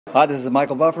Hi, this is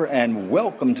Michael Buffer, and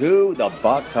welcome to the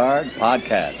BoxHard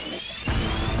Podcast.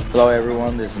 Hello,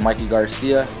 everyone. This is Mikey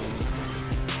Garcia.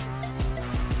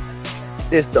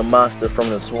 It's the monster from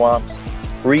the swamps,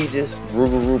 Regis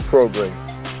Rougarou Prograis.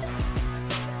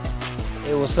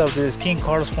 Hey, what's up? This is King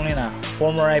Carlos Molina,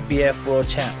 former IBF World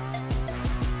Champ.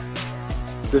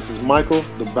 This is Michael,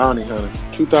 the Bounty Hunter,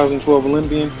 2012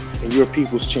 Olympian and your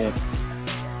people's champ.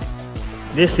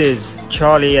 This is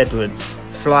Charlie Edwards,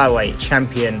 flyweight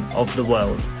champion of the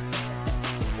world.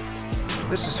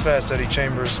 This is Fast Eddie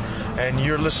Chambers, and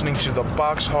you're listening to the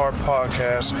BoxHard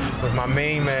Podcast with my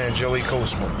main man, Joey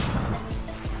Coastman.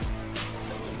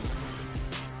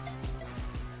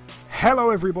 Hello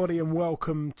everybody and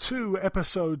welcome to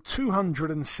episode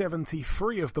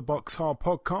 273 of the BoxHard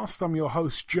Podcast. I'm your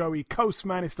host Joey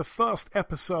Coastman. It's the first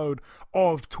episode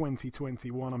of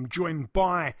 2021. I'm joined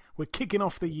by, we're kicking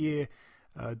off the year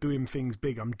doing things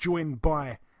big. I'm joined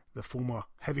by the former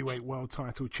heavyweight world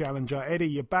title challenger. Eddie,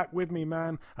 you're back with me,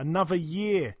 man. Another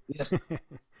year. Yes.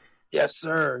 Yes,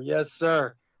 sir. Yes,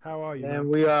 sir. How are you, man? man?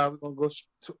 We're gonna go.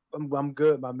 I'm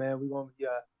good, my man.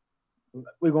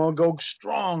 We're gonna go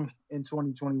strong in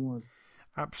 2021.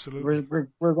 Absolutely.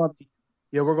 We're gonna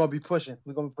be pushing.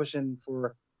 We're gonna be pushing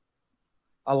for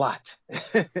a lot.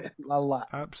 A lot.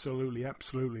 Absolutely.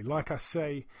 Like I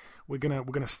say, we're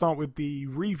gonna start with the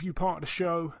review part of the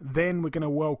show. Then we're gonna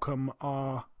welcome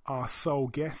our sole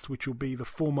guest, which will be the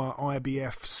former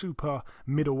IBF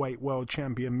Super-Middleweight world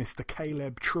champion, Mr.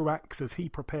 Caleb Truax, as he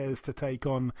prepares to take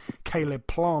on Caleb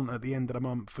Plant at the end of the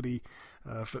month for the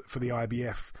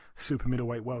IBF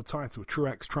Super-Middleweight world title.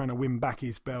 Truax trying to win back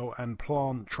his belt, and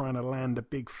Plant trying to land a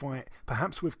big fight,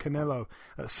 perhaps with Canelo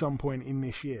at some point in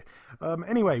this year.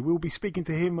 Anyway, we'll be speaking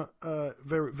to him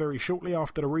very, very shortly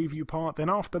after the review part. Then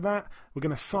after that, we're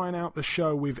going to sign out the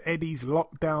show with Eddie's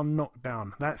Lockdown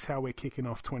Knockdown. That's how we're kicking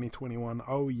off 2021.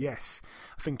 Oh yes,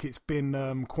 I think it's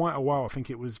been quite a while. I think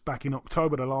it was back in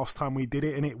October the last time we did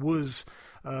it, and it was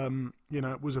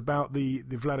it was about the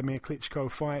Wladimir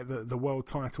Klitschko fight, the world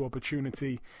title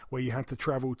opportunity where you had to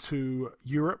travel to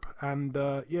Europe. And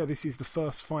this is the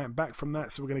first fight back from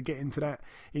that, so we're going to get into that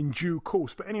in due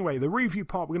course. But anyway, the review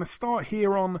part, we're going to start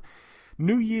here on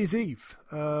New Year's Eve,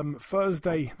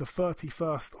 Thursday the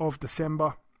 31st of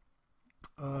December.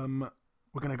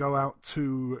 We're going to go out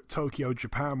to Tokyo,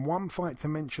 Japan. One fight to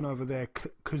mention over there,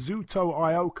 Kazuto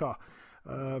Ioka.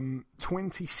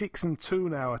 26-2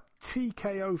 now, a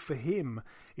TKO for him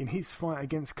in his fight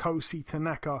against Kosi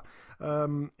Tanaka.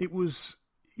 It was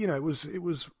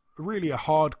really a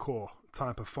hardcore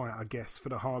type of fight, I guess, for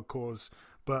the hardcores.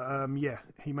 But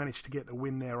he managed to get the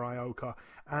win there, Ioka,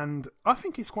 and I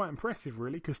think it's quite impressive,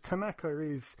 really, because Tanaka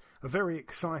is a very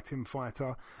exciting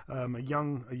fighter, a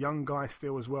young guy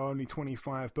still as well, only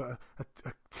 25, but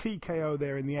a TKO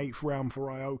there in the 8th round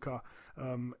for Ioka.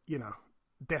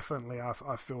 Definitely, I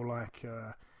feel like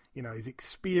his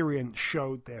experience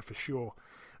showed there for sure.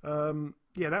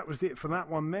 That was it for that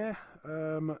one there.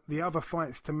 The other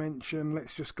fights to mention,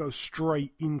 let's just go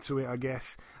straight into it, I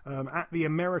guess. At the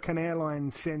American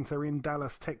Airlines Center in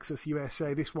Dallas, Texas,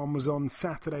 USA. This one was on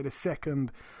Saturday the 2nd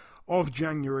of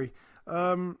January.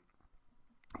 I'm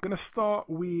going to start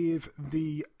with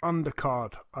the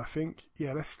undercard, I think.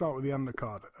 Yeah, let's start with the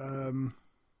undercard.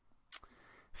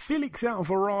 Felix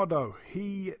Alvarado,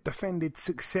 he defended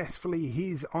successfully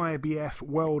his IBF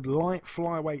World Light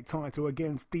Flyweight title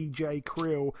against DJ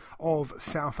Kriel of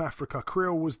South Africa.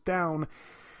 Kriel was down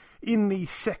in the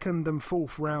 2nd and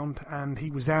 4th round, and he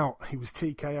was out. He was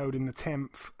TKO'd in the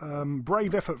 10th.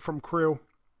 Brave effort from Kriel.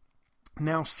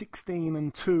 Now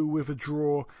 16-2 with a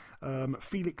draw.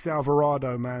 Felix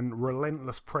Alvarado, man,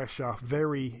 relentless pressure.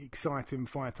 Very exciting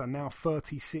fighter. Now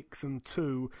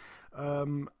 36-2.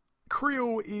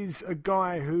 Kriel is a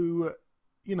guy who,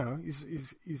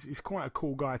 is quite a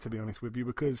cool guy, to be honest with you,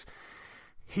 because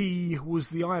he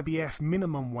was the IBF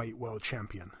minimum weight world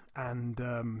champion,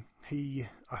 and he,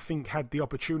 I think, had the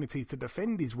opportunity to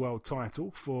defend his world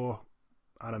title for,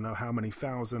 I don't know how many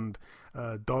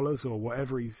 $1,000 or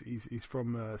whatever. He's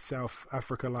from South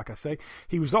Africa, like I say.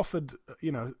 He was offered,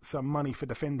 some money for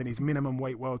defending his minimum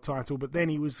weight world title, but then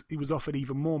he was offered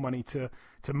even more money to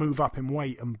move up in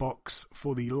weight and box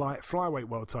for the light flyweight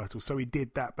world title. So he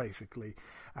did that basically,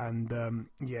 and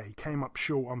he came up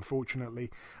short,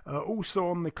 unfortunately. Also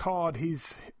on the card,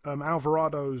 his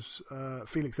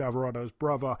Felix Alvarado's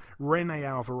brother, Rene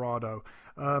Alvarado.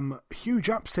 Huge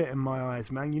upset in my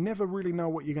eyes, man. You never really know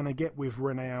what you're going to get with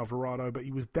Rene Alvarado. Alvarado, but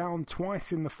he was down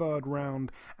twice in the third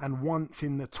round and once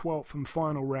in the 12th and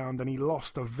final round, and he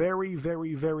lost a very,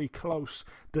 very, very close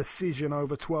decision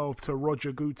over 12 to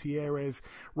Roger Gutierrez.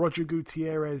 Roger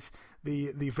Gutierrez,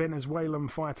 the Venezuelan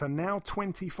fighter, now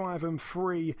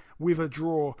 25-3 with a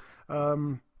draw.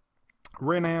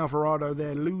 Rene Alvarado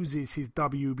there loses his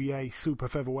WBA super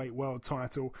featherweight world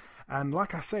title, and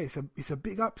like I say, it's a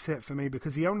big upset for me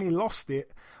because he only lost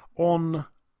it on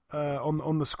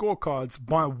the scorecards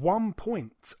by 1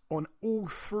 point on all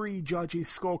three judges'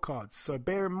 scorecards. So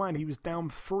bear in mind, he was down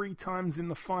 3 times in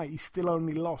the fight. He still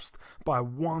only lost by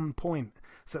 1 point.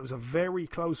 So it was a very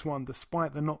close one,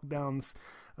 despite the knockdowns.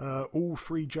 All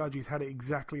three judges had it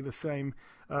exactly the same.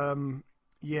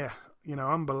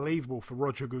 Unbelievable for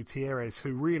Roger Gutierrez,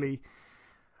 who really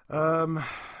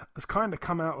has kind of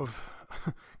come out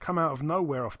of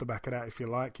nowhere off the back of that, if you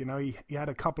like. You know, he had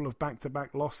a couple of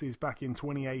back-to-back losses back in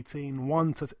 2018,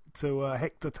 one to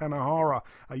Hector Tanahara,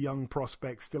 a young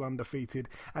prospect still undefeated,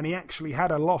 and he actually had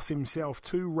a loss himself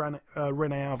to Rene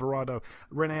Alvarado.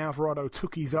 Rene Alvarado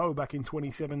took his O back in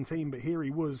 2017, but here he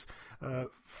was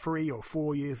 3 or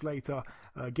 4 years later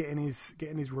getting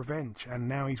his revenge, and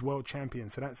now he's world champion,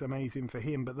 so that's amazing for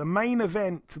him. But the main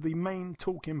event, the main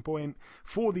talking point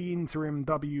for the interim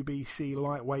WBC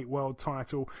lightweight world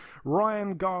title,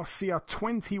 Ryan Garcia,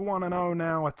 21-0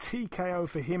 now, a TKO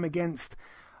for him against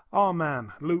our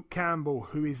man Luke Campbell,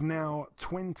 who is now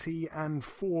 20-4,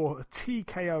 a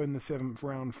TKO in the 7th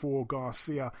round for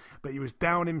Garcia, but he was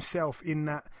down himself in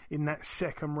that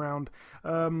second round.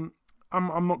 I'm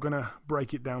not going to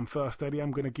break it down first, Eddie.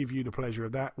 I'm going to give you the pleasure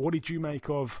of that. What did you make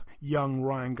of young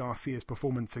Ryan Garcia's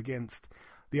performance against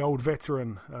the old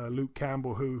veteran Luke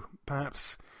Campbell, who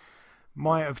perhaps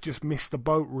might have just missed the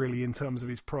boat really in terms of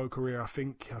his pro career? I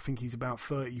think he's about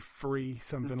 33,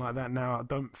 something like that now. I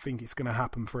don't think it's going to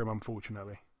happen for him,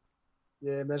 unfortunately.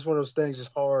 Yeah, man, it's one of those things. It's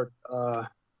hard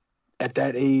at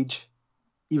that age,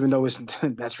 even though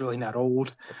that's really not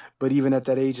old, but even at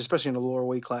that age, especially in the lower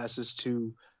weight classes,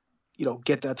 to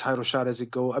get that title shot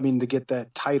to get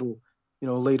that title,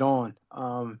 late on.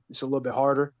 It's a little bit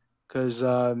harder because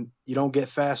you don't get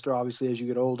faster, obviously, as you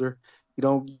get older.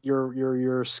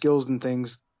 Your skills and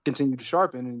things continue to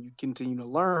sharpen and you continue to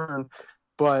learn,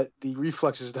 but the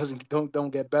reflexes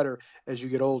don't get better as you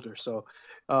get older. So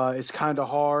it's kind of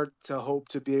hard to hope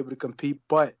to be able to compete.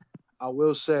 But I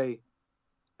will say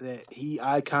that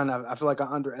I feel like I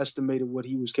underestimated what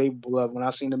he was capable of when I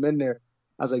seen him in there.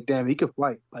 I was like, damn, he could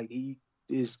fight. Like, he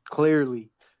is clearly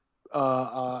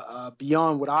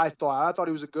beyond what I thought. I thought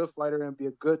he was a good fighter and be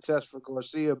a good test for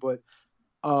Garcia, but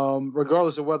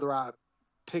regardless of whether I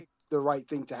picked the right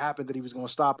thing to happen, that he was going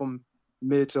to stop him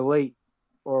mid to late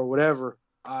or whatever,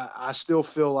 I still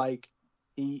feel like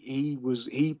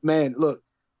look,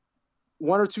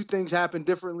 one or two things happen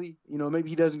differently. Maybe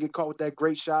he doesn't get caught with that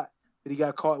great shot that he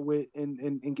got caught with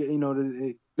and get,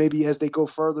 maybe as they go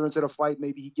further into the fight,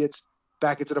 maybe he gets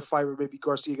back into the fight where maybe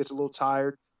Garcia gets a little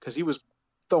tired because he was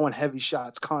throwing heavy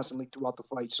shots constantly throughout the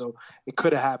fight. So it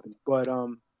could have happened. But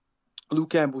Luke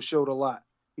Campbell showed a lot.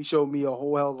 He showed me a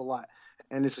whole hell of a lot.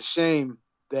 And it's a shame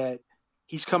that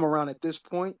he's come around at this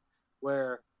point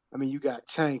where, you got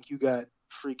Tank, you got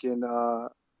freaking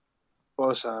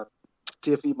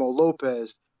Teofimo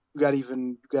Lopez, you got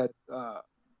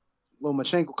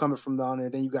Lomachenko coming from down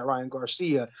there, then you got Ryan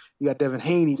Garcia, you got Devin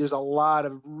Haney. There's a lot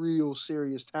of real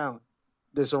serious talent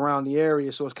that's around the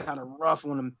area, so it's kind of rough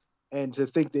on him. And to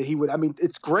think that he would,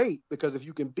 it's great because if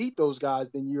you can beat those guys,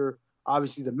 then you're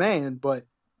obviously the man, but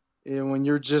when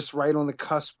you're just right on the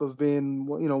cusp of being,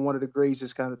 one of the greats,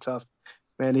 it's kind of tough,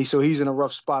 man. He's in a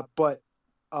rough spot. But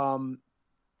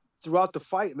throughout the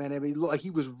fight, man, it looked like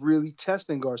he was really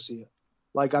testing Garcia.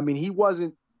 Like, he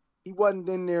wasn't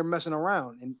in there messing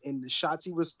around. And the shots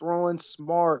he was throwing,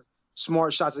 smart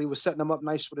shots. He was setting them up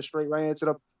nice for the straight right hand to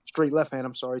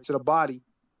the body,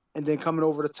 and then coming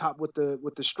over the top with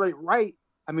the straight right.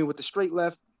 With the straight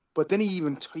left. But then he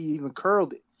even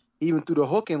curled it. He even threw the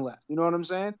hook in left. You know what I'm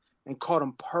saying? And caught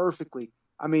him perfectly.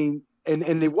 And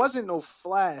it wasn't no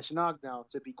flash knockdown,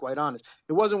 to be quite honest.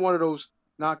 It wasn't one of those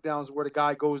knockdowns where the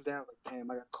guy goes down like, damn,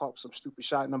 I got caught some stupid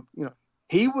shot. And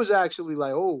he was actually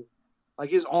like, oh, like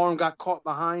his arm got caught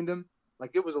behind him.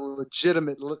 Like it was a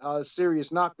legitimate,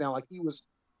 serious knockdown. Like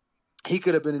he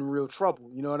could have been in real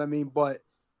trouble. You know what I mean? But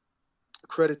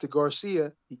credit to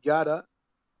Garcia, he got up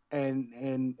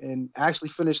and actually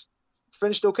finished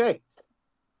okay.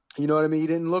 You know what I mean? He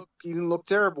didn't look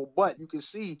terrible, but you can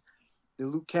see that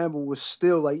Luke Campbell was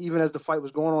still, like, even as the fight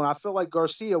was going on, I felt like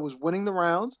Garcia was winning the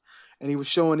rounds and he was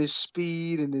showing his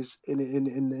speed and his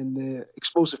and the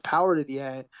explosive power that he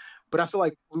had. But I feel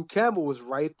like Luke Campbell was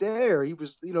right there. He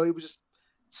was, it was just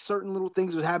certain little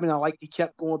things was happening. I like he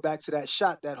kept going back to that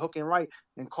shot, that hook and right,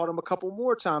 and caught him a couple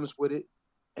more times with it.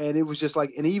 And it was just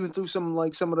like, and even through some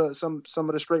of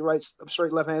the straight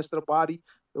left hands to the body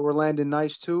that were landing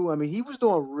nice too. I mean, he was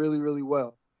doing really, really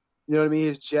well. You know what I mean?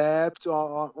 His jab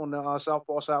on the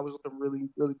southpaw side was looking really,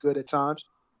 really good at times.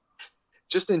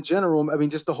 Just in general, I mean,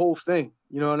 just the whole thing.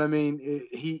 You know what I mean?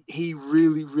 He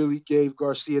really, really gave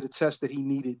Garcia the test that he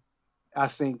needed, I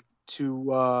think,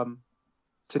 to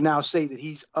now say that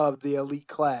he's of the elite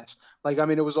class. Like, I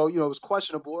mean, it was all, it was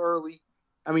questionable early.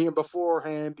 I mean,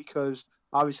 beforehand, because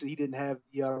obviously he didn't have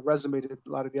the resume that a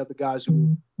lot of the other guys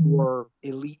who were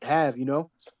elite have,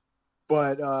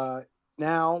 But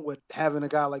now with having a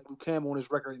guy like Luke Campbell on his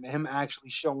record and him actually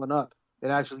showing up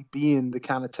and actually being the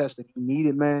kind of test that he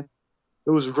needed, man,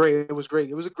 it was great. It was great.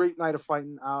 It was a great night of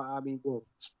fighting. I mean, well,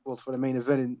 for the main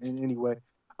event in any way.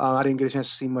 I didn't get a chance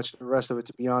to see much of the rest of it,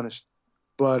 to be honest.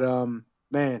 But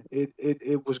man,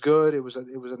 it was good. It was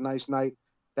a nice night.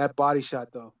 That body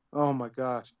shot, though, oh my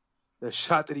gosh, the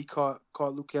shot that he caught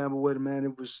Luke Campbell with,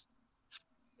 man,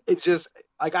 it's just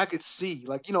like I could see,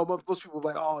 like, most people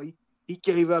were like, oh, he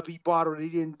gave up, he bottled it, he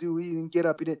didn't get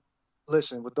up, he didn't.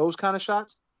 Listen, with those kind of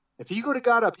shots, if he could have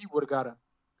got up, he would have got up,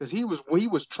 because he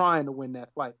was trying to win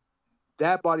that fight.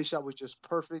 That body shot was just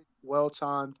perfect, well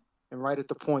timed, and right at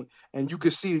the point. And you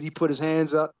could see that he put his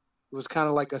hands up. It was kind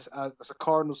of like a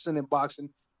cardinal sin in boxing.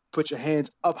 Put your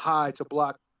hands up high to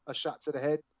block a shot to the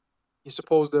head. You're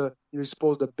supposed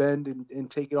to bend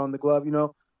and take it on the glove,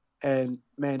 And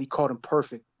man, he caught him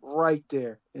perfect right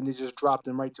there, and it just dropped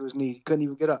him right to his knees. He couldn't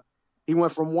even get up. He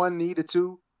went from one knee to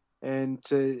two, and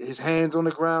to his hands on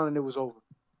the ground, and it was over.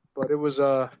 But it was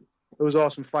an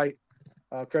awesome fight.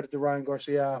 Credit to Ryan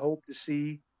Garcia. I hope to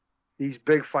see these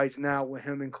big fights now with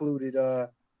him included.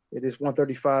 It is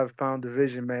 135-pound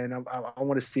division, man. I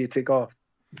want to see it take off.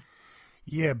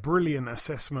 Yeah, brilliant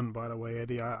assessment, by the way,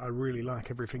 Eddie. I really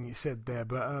like everything you said there.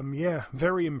 But, yeah,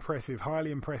 very impressive, highly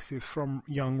impressive from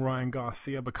young Ryan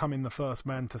Garcia, becoming the first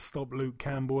man to stop Luke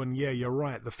Campbell. And, yeah, you're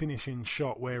right, the finishing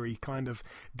shot where he kind of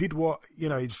did what,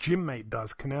 his gym mate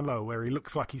does, Canelo, where he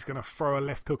looks like he's going to throw a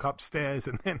left hook upstairs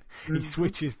and then he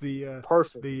switches the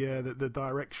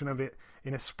direction of it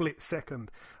in a split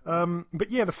second. But,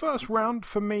 yeah, the first round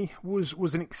for me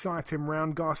was an exciting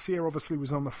round. Garcia obviously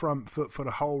was on the front foot for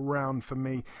the whole round for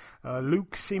me.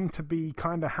 Luke seemed to be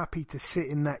kind of happy to sit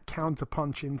in that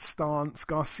counter-punching stance.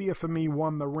 Garcia, for me,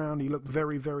 won the round. He looked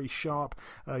very, very sharp.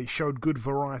 He showed good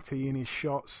variety in his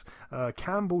shots.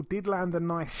 Campbell did land a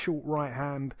nice short right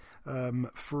hand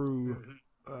through...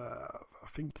 I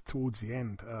think towards the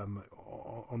end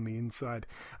on the inside.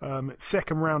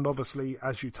 Second round, obviously,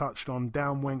 as you touched on,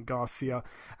 down went Garcia,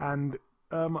 and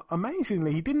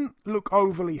amazingly, he didn't look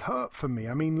overly hurt for me.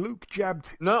 I mean, Luke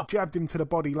jabbed him to the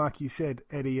body, like you said,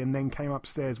 Eddie, and then came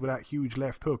upstairs with that huge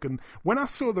left hook. And when I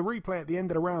saw the replay at the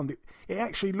end of the round, it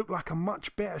actually looked like a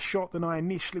much better shot than I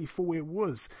initially thought it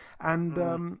was.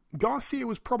 And Garcia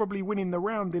was probably winning the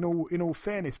round in all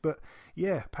fairness, but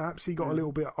yeah, perhaps he got a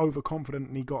little bit overconfident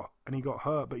and he got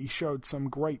hurt, but he showed some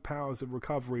great powers of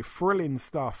recovery, thrilling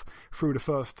stuff through the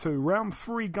first two. Round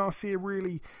three, Garcia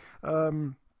really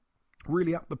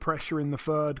upped the pressure in the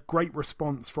third. Great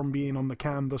response from being on the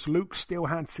canvas. Luke still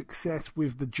had success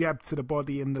with the jab to the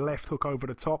body and the left hook over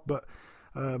the top, but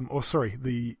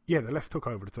the left hook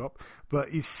over the top, but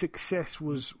his success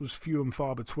was few and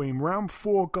far between. Round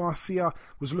four, Garcia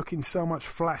was looking so much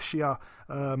flashier,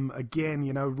 again,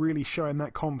 really showing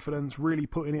that confidence, really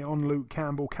putting it on Luke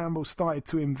Campbell. Campbell started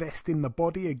to invest in the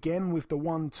body again with the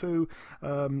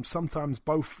 1-2, sometimes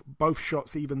both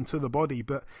shots even to the body,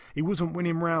 but he wasn't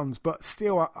winning rounds. But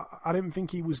still, I didn't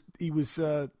think he was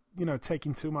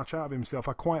taking too much out of himself.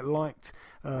 I quite liked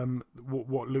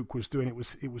what Luke was doing. It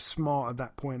was smart at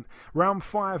that point. Round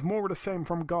five, more of the same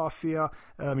from Garcia.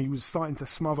 He was starting to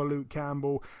smother Luke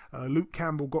Campbell. Luke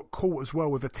Campbell got caught as well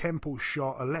with a temple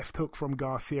shot, a left hook from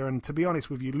Garcia. And to be honest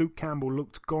with you, Luke Campbell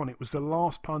looked gone. It was the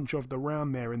last punch of the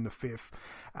round there in the fifth.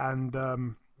 And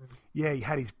yeah, he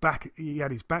had his back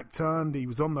turned. He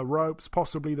was on the ropes.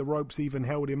 Possibly the ropes even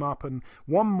held him up. And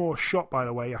one more shot, by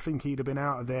the way, I think he'd have been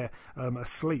out of there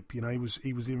asleep. He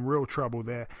was in real trouble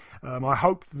there. I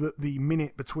hoped that the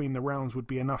minute between the rounds would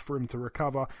be enough for him to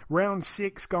recover. Round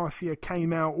six, Garcia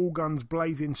came out, all guns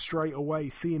blazing straight away,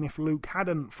 seeing if Luke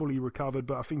hadn't fully recovered.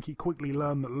 But I think he quickly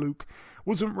learned that Luke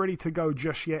wasn't ready to go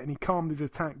just yet, and he calmed his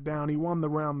attack down. He won the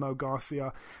round, though,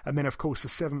 Garcia. And then, of course, the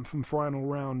seventh and final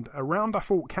round. A round I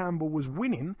thought Campbell was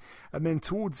winning, and then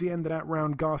towards the end of that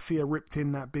round, Garcia ripped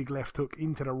in that big left hook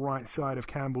into the right side of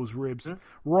Campbell's ribs,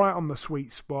 right on the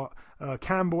sweet spot.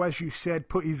 Campbell, as you said,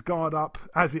 put his guard up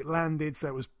as it landed, so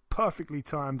it was perfectly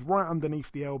timed, right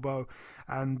underneath the elbow,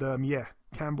 and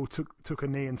Campbell took a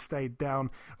knee and stayed down.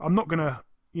 I'm not gonna,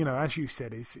 as you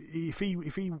said, if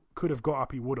he could have got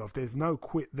up, he would have. There's no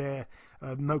quit there,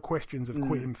 no questions of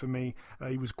quitting for me.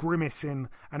 He was grimacing,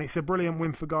 and it's a brilliant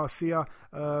win for Garcia.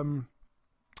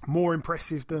 More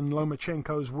impressive than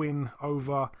Lomachenko's win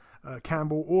over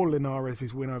Campbell or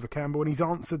Linares' win over Campbell, and he's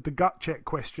answered the gut check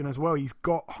question as well. He's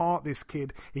got heart, this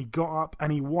kid. He got up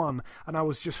and he won, and I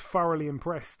was just thoroughly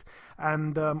impressed.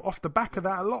 And off the back of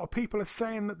that, a lot of people are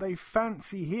saying that they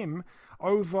fancy him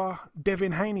over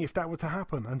Devin Haney if that were to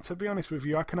happen. And to be honest with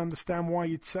you, I can understand why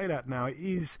you'd say that now. It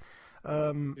is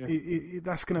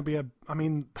that's going to be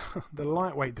the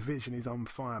lightweight division is on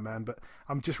fire, man, but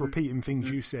I'm just repeating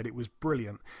things you said. It was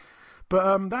brilliant.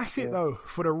 But that's it, though,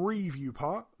 for the review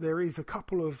part. There is a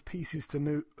couple of pieces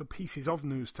of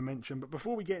news to mention. But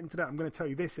before we get into that, I'm going to tell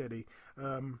you this, Eddie.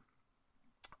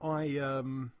 I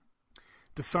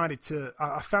decided to...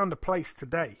 I found a place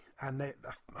today, and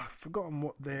I've forgotten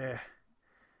what their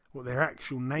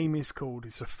actual name is called.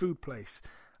 It's a food place.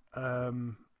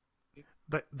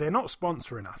 They're not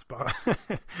sponsoring us, but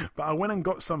but I went and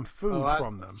got some food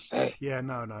from them. Yeah,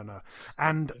 no.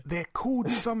 And they're called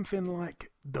something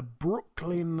like the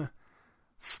Brooklyn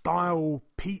Style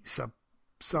Pizza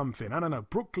something. I don't know.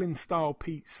 Brooklyn Style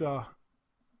Pizza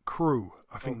Crew,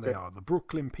 I think they are. The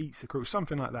Brooklyn Pizza Crew,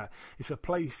 something like that. It's a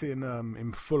place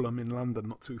in Fulham in London,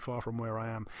 not too far from where I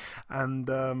am. And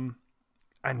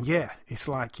yeah, it's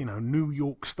like, New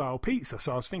York style pizza.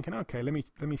 So I was thinking, okay, let me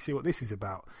see what this is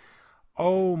about.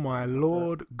 Oh my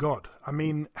Lord God! I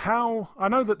mean, I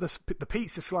know that the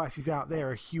pizza slices out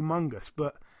there are humongous,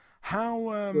 but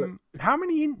how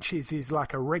many inches is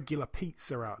like a regular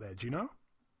pizza out there? Do you know?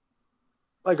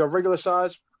 Like a regular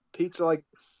size pizza, like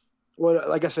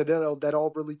I said, that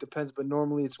all really depends. But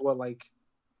normally it's I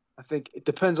think it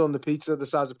depends on the pizza, the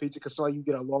size of pizza. Because you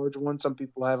get a large one, some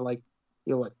people have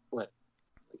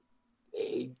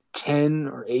 10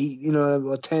 or 8,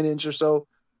 a 10-inch or so.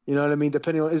 You know what I mean?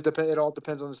 It all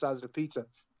depends on the size of the pizza.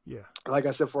 Yeah. Like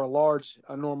I said, for a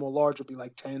normal large would be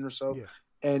like 10 or so. Yeah.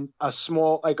 And a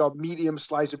small, like a medium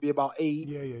slice would be about 8.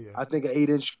 Yeah. I think an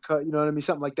 8-inch cut, you know what I mean?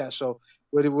 Something like that. So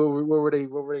what were they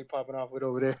popping off with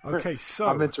over there? Okay, so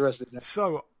I'm interested in that.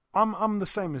 So I'm the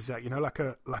same as that,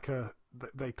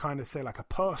 they kind of say like a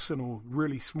personal,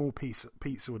 really small pizza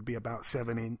would be about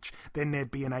 7-inch. Then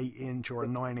there'd be an 8-inch or a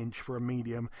 9-inch for a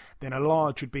medium. Then a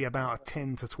large would be about a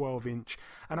 10 to 12-inch.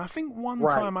 And I think one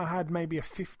time I had maybe a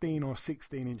 15 or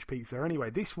 16-inch pizza.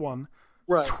 Anyway, this one,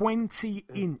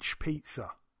 20-inch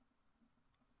pizza.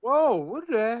 Whoa, what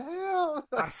the hell?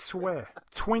 I swear,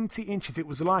 20 inches. It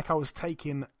was like I was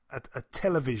taking a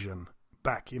television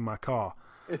back in my car.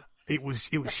 It was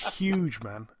huge,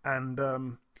 man, and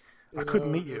I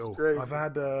couldn't eat it all. Crazy.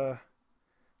 I've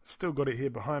still got it here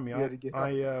behind me. I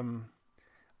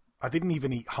didn't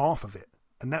even eat half of it,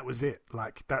 and that was it.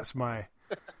 Like that's my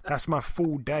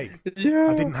full day. Yeah.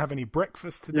 I didn't have any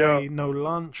breakfast today, no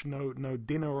lunch, no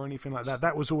dinner or anything like that.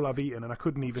 That was all I've eaten, and I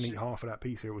couldn't even eat half of that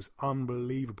pizza. It was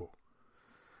unbelievable.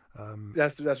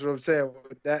 That's what I'm saying.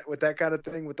 With that kind of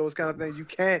thing, with those kind of things, you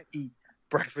can't eat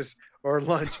breakfast or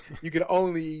lunch. You can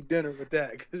only eat dinner with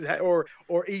that, or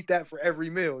eat that for every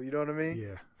meal. You know what I mean?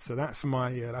 Yeah. So that's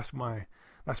my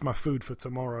food for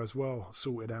tomorrow as well,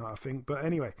 sorted out, I think. But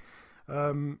anyway,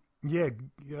 they're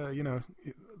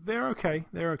okay.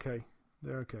 It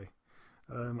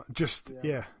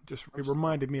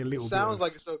reminded me a little bit. Sounds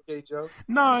like it's okay, Joe.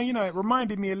 No, it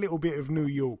reminded me a little bit of New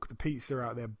York, the pizza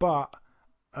out there, but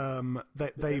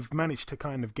they've managed to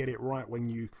kind of get it right when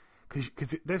you.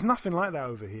 Because there's nothing like that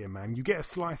over here, man. You get a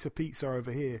slice of pizza over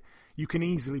here, you can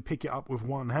easily pick it up with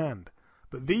one hand.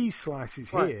 But these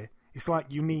slices here, it's like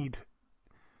you need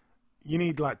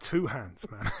like 2 hands,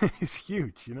 man. It's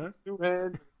huge, 2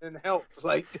 hands and help. It's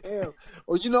like, damn.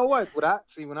 Or you know what?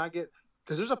 Because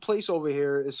there's a place over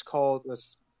here. It's called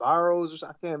Sparrows.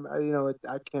 I can't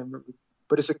remember.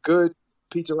 But it's a good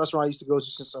pizza restaurant I used to go to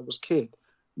since I was a kid.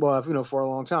 Well, for a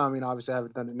long time. I mean, obviously I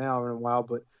haven't done it now in a while,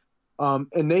 but.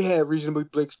 And they have reasonably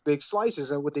big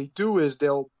slices. And what they do is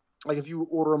if you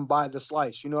order them by the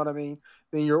slice, you know what I mean?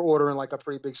 Then you're ordering like a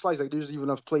pretty big slice. Like there's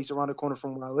even a place around the corner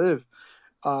from where I live.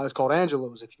 It's called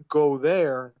Angelo's. If you go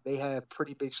there, they have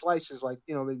pretty big slices, like,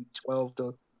 maybe 12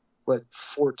 to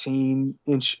 14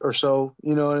 inch or so.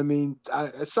 You know what I mean?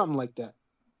 It's something like that.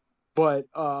 But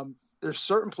there's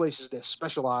certain places that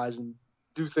specialize and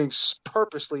do things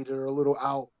purposely that are a little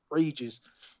outrageous.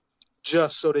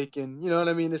 just so they can, you know what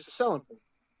I mean? It's a selling point.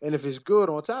 And if it's good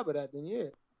on top of that, then yeah.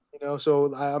 You know,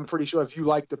 so I'm pretty sure if you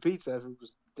like the pizza,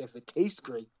 if it tastes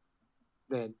great,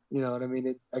 then, you know what I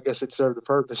mean? I guess it served the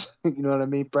purpose. You know what I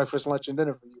mean? Breakfast, lunch, and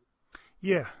dinner for you.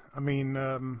 Yeah, I mean,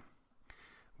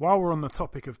 while we're on the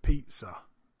topic of pizza,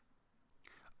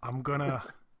 I'm gonna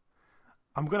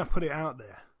put it out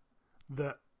there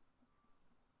that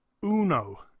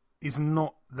Uno is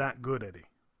not that good, Eddie.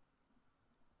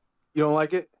 You don't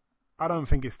like it? I don't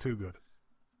think it's too good.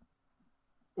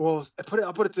 Well,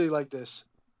 I'll put it to you like this.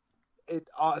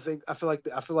 I feel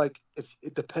like if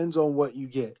it depends on what you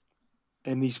get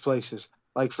in these places.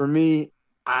 Like for me,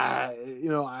 I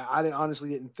honestly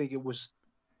didn't think it was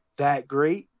that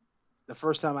great the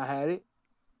first time I had it,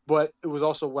 but it was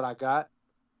also what I got.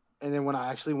 And then when I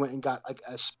actually went and got like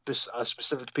a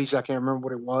specific piece, I can't remember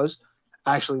what it was,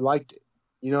 I actually liked it.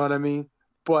 You know what I mean?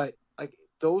 But like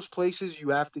those places, you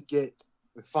have to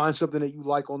find something that you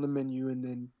like on the menu and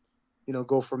then, you know,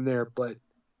 go from there. But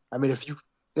I mean,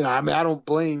 I don't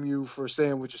blame you for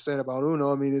saying what you're saying about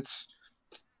Uno. I mean, it's,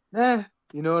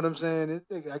 you know what I'm saying?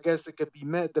 I guess it could be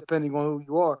met depending on who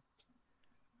you are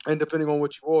and depending on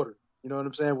what you order. You know what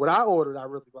I'm saying? What I ordered, I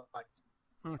really liked.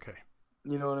 Okay.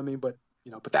 You know what I mean? But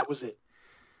that was it.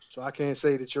 So I can't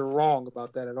say that you're wrong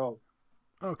about that at all.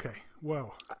 Okay.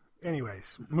 Well,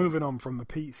 anyways, moving on from the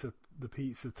pizza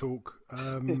talk.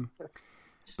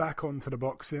 Back onto the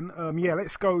boxing.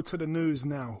 Let's go to the news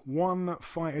now. One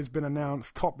fight has been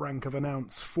announced. Top Rank have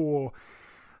announced for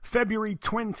February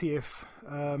 20th,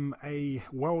 a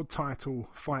world title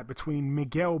fight between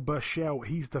Miguel Berchelt.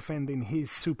 He's defending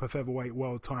his super featherweight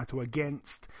world title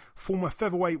against former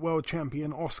featherweight world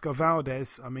champion Oscar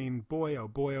Valdez. I mean, boy, oh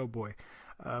boy, oh boy.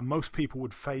 Most people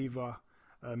would favor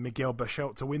Miguel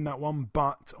Berchelt to win that one,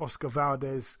 but Oscar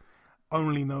Valdez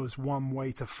only knows one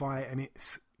way to fight, and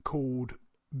it's called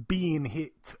being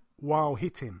hit while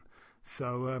hitting.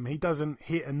 So he doesn't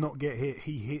hit and not get hit.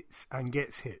 He hits and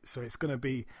gets hit. So it's going to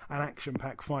be an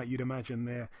action-packed fight, you'd imagine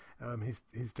there.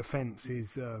 His defense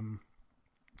is,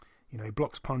 he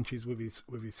blocks punches with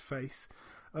his face.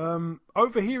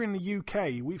 Over here in the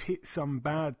UK, we've hit some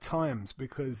bad times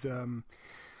because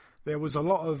there was a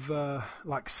lot of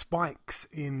spikes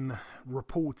in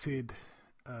reported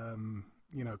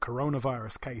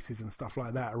coronavirus cases and stuff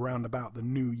like that around about the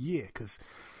new year, because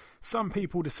some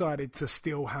people decided to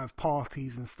still have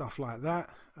parties and stuff like that.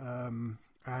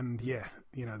 The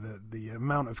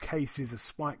amount of cases has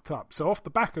spiked up. So off the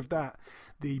back of that,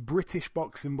 the British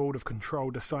Boxing Board of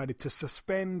Control decided to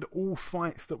suspend all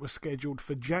fights that were scheduled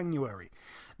for January.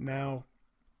 Now,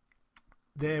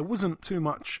 there wasn't too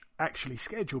much actually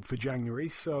scheduled for January,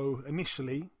 so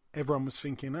initially everyone was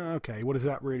thinking, okay, what does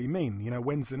that really mean?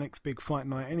 When's the next big fight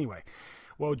night anyway?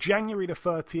 Well, January the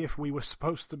 30th, we were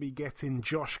supposed to be getting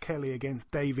Josh Kelly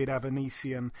against David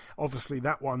Avanesian. Obviously,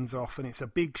 that one's off, and it's a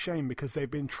big shame because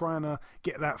they've been trying to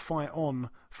get that fight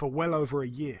on for well over a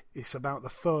year. It's about the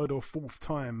third or fourth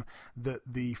time that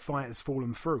the fight has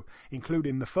fallen through,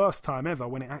 including the first time ever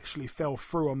when it actually fell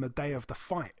through on the day of the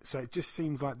fight. So it just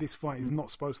seems like this fight is not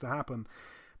supposed to happen.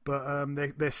 But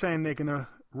they're saying they're going to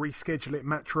reschedule it,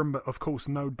 Matchroom, but of course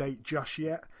no date just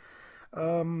yet.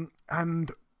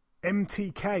 And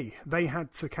MTK, they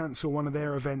had to cancel one of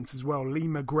their events as well. Lee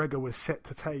McGregor was set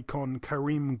to take on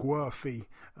Kareem Guerfi.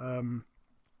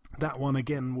 That one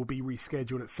again will be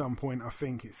rescheduled at some point. I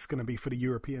think it's going to be for the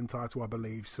European title, I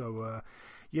believe. So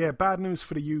bad news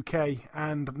for the UK,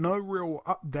 and no real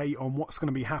update on what's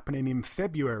going to be happening in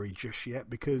February just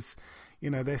yet, because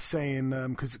they're saying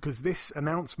because this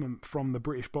announcement from the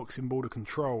British Boxing Board of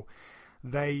Control,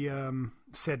 they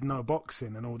said no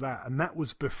boxing and all that, and that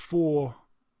was before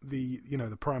the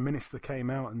Prime Minister came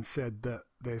out and said that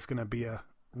there's going to be a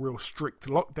real strict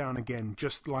lockdown again,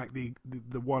 just like the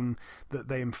one that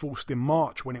they enforced in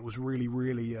March, when it was really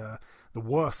the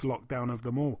worst lockdown of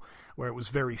them all, where it was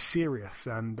very serious.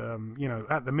 And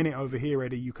at the minute over here,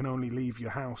 Eddie, you can only leave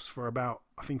your house for about,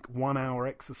 I think, 1 hour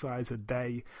exercise a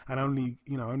day, and only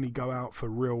go out for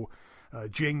real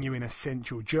genuine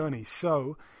essential journeys.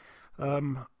 So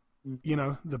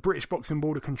the British Boxing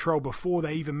Board of Control, before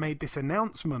they even made this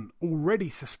announcement, already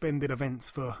suspended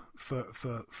events for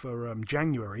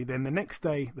January. Then the next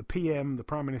day, the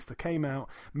Prime Minister, came out,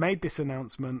 made this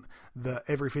announcement that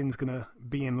everything's going to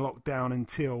be in lockdown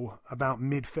until about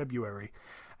mid-February.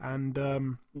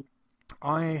 And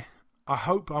I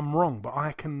hope I'm wrong, but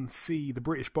I can see the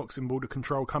British Boxing Board of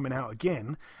Control coming out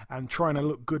again and trying to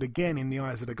look good again in the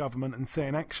eyes of the government and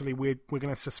saying, actually, we're going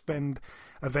to suspend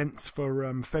events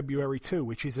for February too,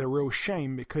 which is a real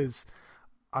shame, because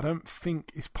I don't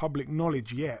think it's public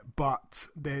knowledge yet, but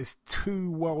there's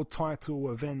 2 world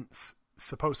title events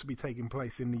supposed to be taking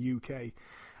place in the UK.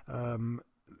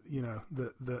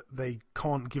 That they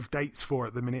can't give dates for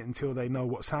at the minute until they know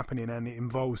what's happening, and it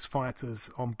involves fighters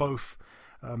on both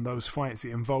those fights.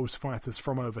 It involves fighters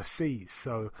from overseas.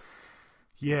 So,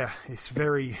 yeah, it's a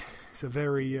very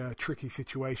tricky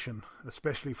situation,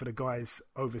 especially for the guys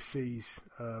overseas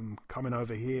coming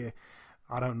over here.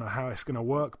 I don't know how it's going to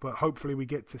work, but hopefully we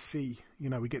get to see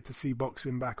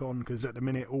boxing back on, because at the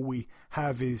minute all we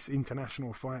have is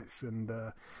international fights, and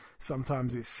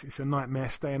sometimes it's a nightmare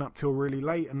staying up till really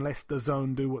late, unless the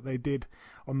Zone do what they did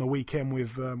on the weekend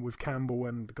with Campbell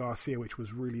and Garcia, which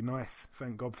was really nice.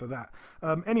 Thank God for that.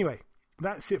 Anyway,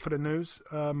 that's it for the news.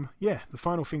 The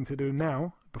final thing to do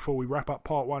now, before we wrap up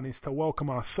part 1, is to welcome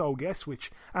our sole guest,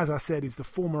 which, as I said, is the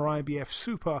former IBF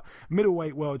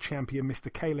Super-Middleweight World Champion,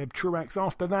 Mr. Caleb Truax.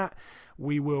 After that,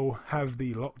 we will have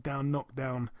the Lockdown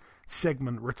Knockdown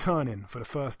segment returning for the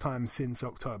first time since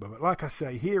October. But like I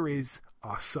say, here is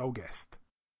our sole guest.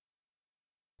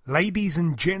 Ladies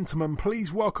and gentlemen,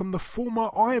 please welcome the former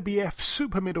IBF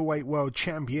Super-Middleweight World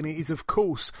Champion. It is, of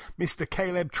course, Mr.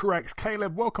 Caleb Truax.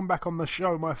 Caleb, welcome back on the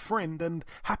show, my friend, and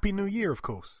Happy New Year, of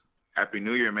course. Happy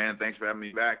New Year, man. Thanks for having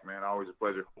me back, man. Always a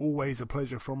pleasure. Always a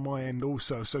pleasure from my end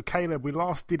also. So, Caleb, we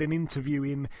last did an interview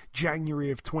in January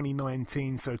of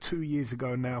 2019, so 2 years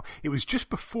ago now. It was just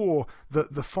before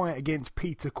the fight against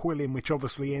Peter Quillin, which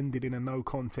obviously ended in a no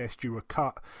contest. You were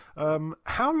cut.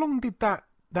 How long did that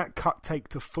cut take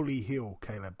to fully heal,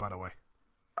 Caleb, by the way?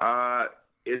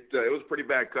 It was a pretty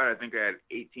bad cut. I think I had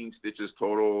 18 stitches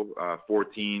total,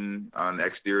 14 on the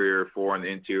exterior, 4 on the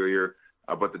interior.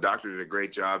 But the doctor did a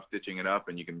great job stitching it up,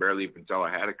 and you can barely even tell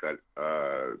I had a cut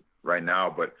right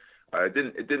now. But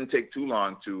it didn't take too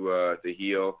long to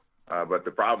heal. But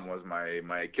the problem was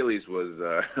my Achilles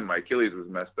was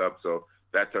messed up, so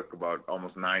that took about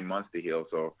almost 9 months to heal.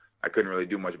 So I couldn't really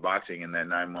do much boxing in that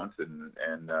 9 months, and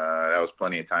that was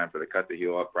plenty of time for the cut to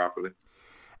heal up properly.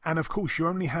 And of course, you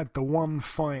only had the one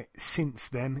fight since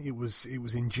then. It was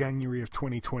in January of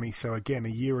 2020, so again, a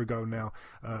year ago now,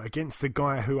 against a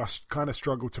guy who I kind of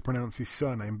struggled to pronounce his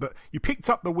surname. But you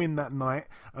picked up the win that night.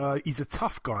 He's a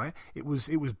tough guy. It was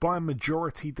by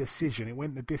majority decision. It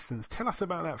went the distance. Tell us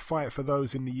about that fight for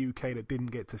those in the UK that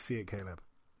didn't get to see it, Caleb.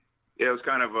 Yeah, it was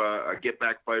kind of a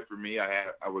get-back fight for me.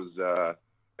 I was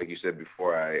like you said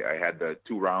before, I had the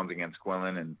 2 rounds against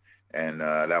Quillin, and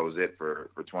that was it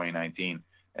for 2019.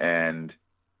 And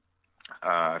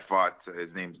I fought,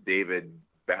 his name's David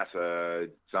Bassa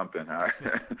something.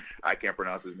 I can't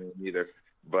pronounce his name either.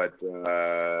 But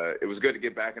it was good to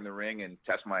get back in the ring and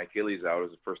test my Achilles out. It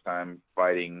was the first time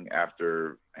fighting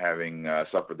after having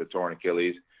suffered the torn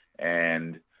Achilles.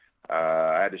 And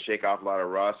I had to shake off a lot of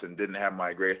rust and didn't have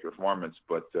my greatest performance,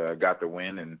 but got the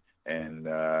win and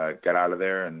got out of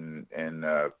there and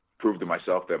proved to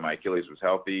myself that my Achilles was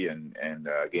healthy and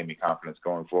gave me confidence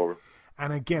going forward.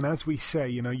 And again, as we say,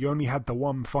 you only had the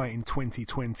one fight in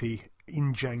 2020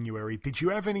 in January. Did you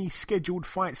have any scheduled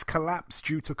fights collapse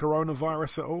due to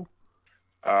coronavirus at all?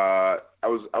 I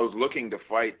was looking to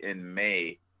fight in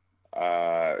May.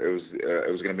 It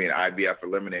was going to be an IBF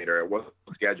eliminator. It wasn't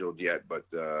scheduled yet, but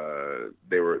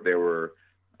they were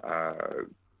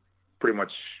pretty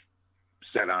much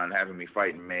set on having me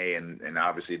fight in May, and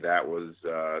obviously that was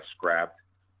scrapped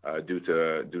due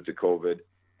to COVID.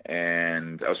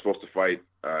 And I was supposed to fight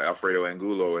Alfredo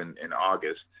Angulo in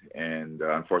August, and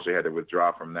unfortunately had to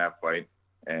withdraw from that fight.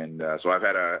 And so I've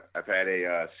had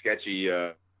a sketchy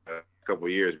couple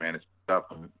of years, man. It's tough.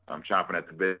 I'm chomping at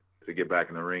the bit to get back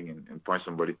in the ring and punch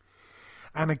somebody.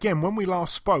 And again, when we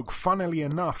last spoke, funnily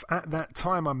enough, at that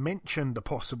time I mentioned the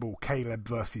possible Caleb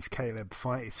versus Caleb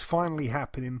fight. It's finally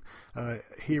happening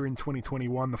here in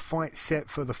 2021. The fight set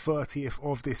for the 30th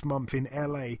of this month in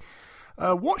LA.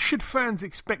 What should fans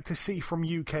expect to see from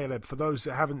you, Caleb, for those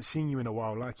that haven't seen you in a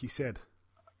while, like you said?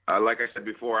 Like I said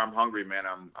before, I'm hungry, man.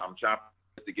 I'm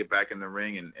chomping to get back in the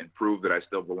ring and prove that I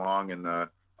still belong in the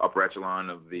upper echelon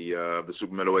of the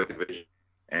super middleweight division.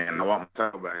 And I want my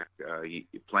title back.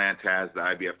 Plant has the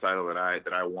IBF title that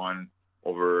I won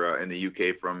over in the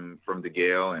UK from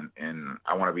DeGale, and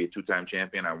I want to be a 2-time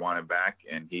champion. I want it back,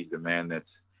 and he's the man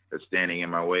that's standing in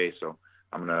my way. So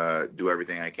I'm gonna do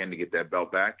everything I can to get that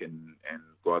belt back and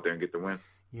go out there and get the win.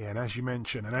 Yeah, and as you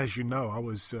mentioned, and as you know, I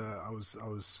was.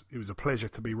 It was a pleasure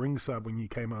to be ringside when you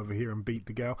came over here and beat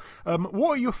DeGale.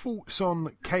 What are your thoughts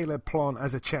on Caleb Plant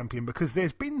as a champion? Because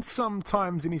there's been some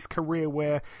times in his career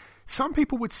where some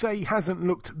people would say he hasn't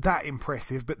looked that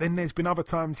impressive, but then there's been other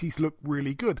times he's looked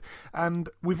really good. And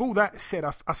with all that said,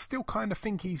 I still kind of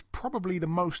think he's probably the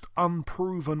most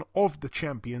unproven of the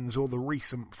champions or the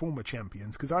recent former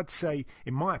champions, because I'd say,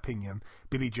 in my opinion,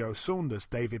 Billy Joe Saunders,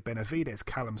 David Benavidez,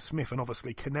 Callum Smith, and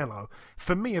obviously Canelo,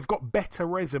 for me, have got better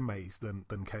resumes than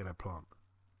Caleb Plant.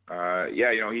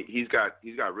 Yeah, he's got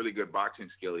really good boxing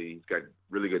skill. He's got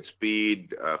really good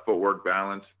speed, footwork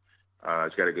balance.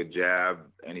 He's got a good jab,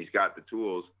 and he's got the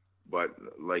tools. But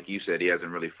like you said, he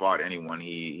hasn't really fought anyone.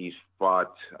 He's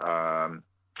fought Jose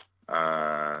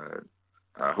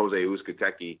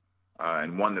Uzcategui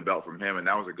and won the belt from him, and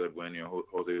that was a good win.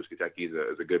 Jose Uzcategui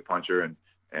is a good puncher,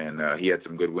 and he had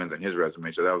some good wins on his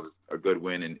resume, so that was a good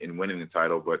win in winning the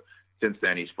title. But since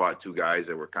then, he's fought two guys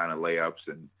that were kind of layups,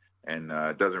 and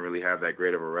doesn't really have that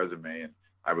great of a resume. And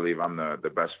I believe I'm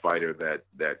the best fighter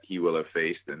that he will have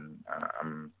faced, and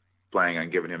I'm planning on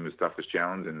giving him his toughest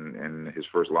challenge and his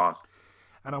first loss.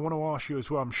 And I want to ask you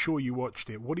as well, I'm sure you watched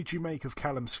it, what did you make of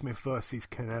Callum Smith versus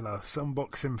Canelo? Some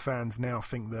boxing fans now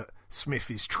think that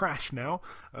Smith is trash now,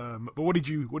 but what did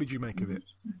you make of it?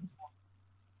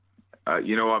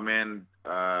 You know what, man?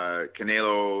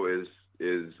 Canelo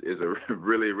is a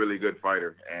really, really good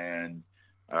fighter, and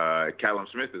Callum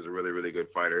Smith is a really, really good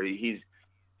fighter. He's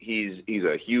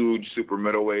a huge super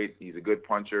middleweight. He's a good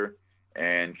puncher,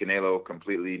 and Canelo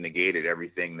completely negated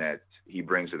everything that he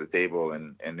brings to the table.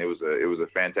 And it was a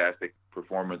fantastic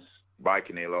performance by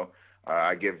Canelo.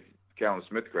 I give Callum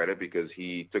Smith credit because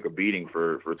he took a beating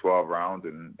for 12 rounds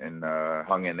and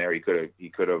hung in there. He could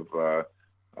have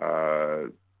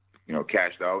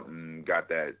cashed out and got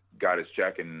his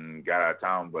check and got out of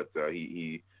town, but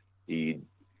he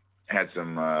had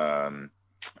some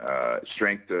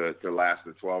strength to last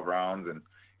the 12 rounds,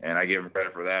 and I give him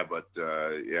credit for that. But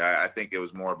I think it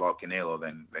was more about Canelo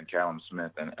than Callum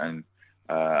Smith. And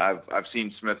I've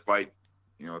seen Smith fight,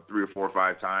 3 or 4 or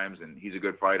 5 times, and he's a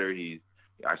good fighter.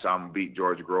 I saw him beat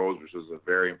George Groves, which was a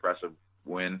very impressive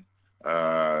win.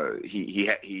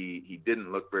 He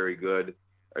didn't look very good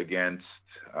against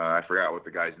I forgot what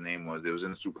the guy's name was. It was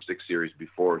in the Super 6 series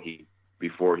before he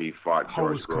fought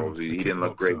George Groves. He didn't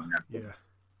look great.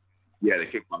 Yeah, the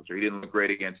kickboxer. He didn't look great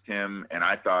against him, and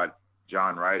I thought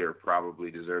John Ryder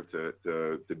probably deserved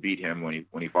to beat him when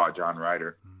he fought John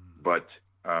Ryder. But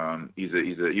he was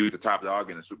the top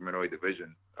dog in the super middleweight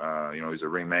division. He's a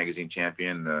Ring Magazine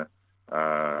champion.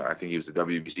 I think he was the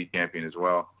WBC champion as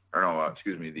well. Or no,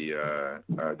 the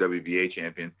WBA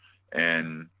champion.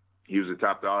 And he was the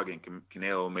top dog, and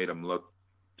Canelo made him look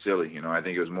silly. I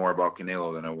think it was more about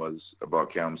Canelo than it was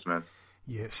about Callum Smith.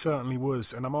 Yeah, it certainly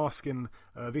was. And I'm asking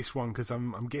this one because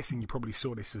I'm guessing you probably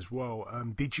saw this as well.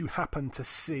 Did you happen to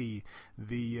see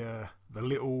the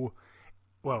little...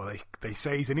 Well, they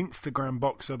say he's an Instagram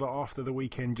boxer, but after the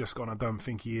weekend just gone, I don't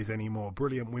think he is anymore.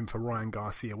 Brilliant win for Ryan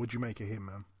Garcia. What'd you make of him,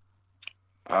 man?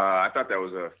 I thought that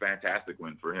was a fantastic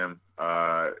win for him.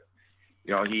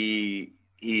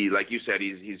 He like you said,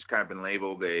 he's kind of been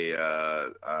labeled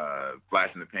a flash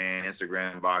in the pan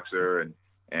Instagram boxer,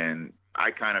 and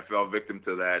I kind of fell victim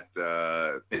to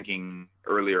that thinking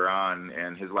earlier on.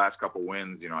 And his last couple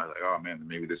wins, I was like, oh man,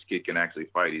 maybe this kid can actually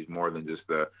fight. He's more than just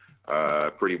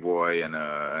a pretty boy and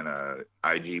a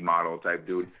IG model type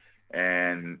dude.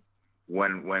 And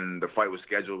when the fight was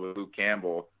scheduled with Luke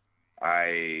Campbell,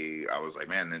 I was like,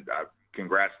 man,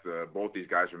 congrats to both these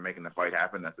guys for making the fight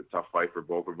happen. That's a tough fight for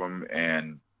both of them,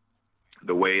 and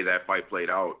the way that fight played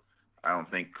out, I don't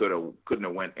think couldn't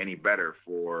have went any better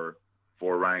for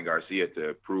Ryan Garcia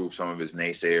to prove some of his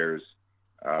naysayers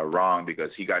wrong,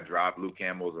 because he got dropped. Luke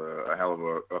Campbell's a hell of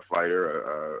a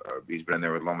fighter. He's been in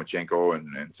there with Lomachenko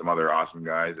and some other awesome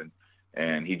guys,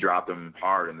 and he dropped him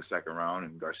hard in the second round,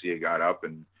 and Garcia got up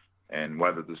and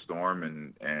weathered the storm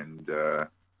and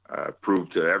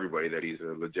proved to everybody that he's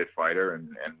a legit fighter, and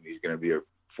he's going to be a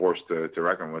force to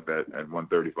reckon with at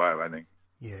 135, I think.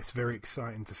 Yeah, it's very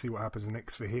exciting to see what happens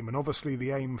next for him. And obviously the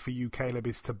aim for you, Caleb,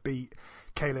 is to beat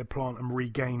Caleb Plant and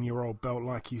regain your old belt,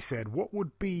 like you said. What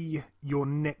would be your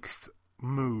next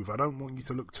move? I don't want you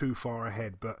to look too far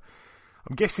ahead, but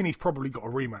I'm guessing he's probably got a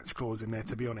rematch clause in there,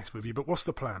 to be honest with you. But what's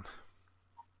the plan?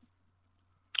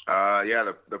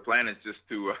 The plan is just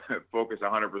to focus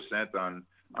 100%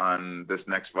 on this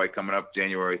next fight coming up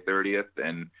January 30th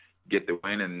and get the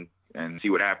win and see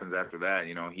what happens after that.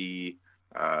 He's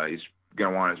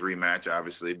going to want his rematch,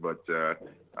 obviously, but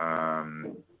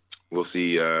we'll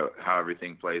see how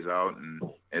everything plays out. And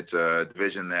it's a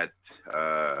division that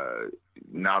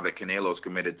now that Canelo's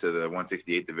committed to the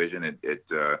 168 division, it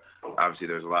obviously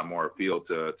there's a lot more appeal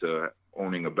to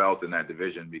owning a belt in that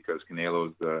division, because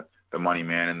Canelo's the the money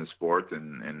man in the sport,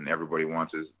 and everybody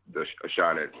wants a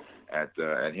shot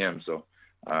at him. So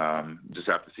just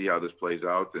have to see how this plays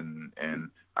out, and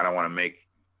I don't want to make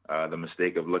the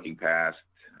mistake of looking past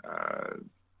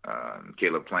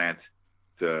Caleb Plant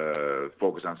to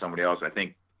focus on somebody else. I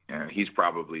think he's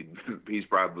probably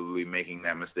making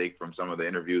that mistake from some of the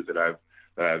interviews that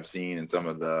I've seen and some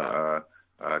of the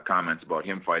comments about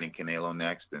him fighting Canelo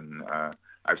next. And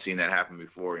I've seen that happen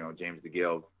before. James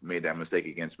DeGale made that mistake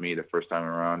against me the first time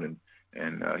around,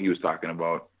 and he was talking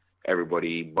about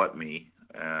everybody but me,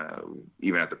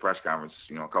 even at the press conference,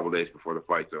 a couple of days before the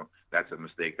fight. So that's a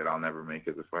mistake that I'll never make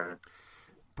as a fighter.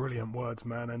 Brilliant words,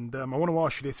 man. And I want to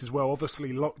ask you this as well.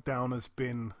 Obviously, lockdown has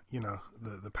been,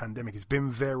 the pandemic has been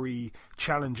very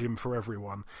challenging for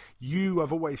everyone.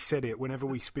 I've always said it whenever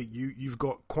we speak, you've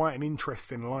got quite an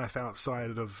interesting life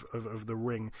outside of the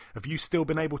ring. Have you still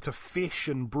been able to fish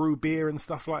and brew beer and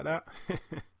stuff like that?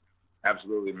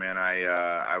 Absolutely, man.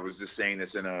 I was just saying this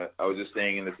in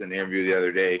the interview the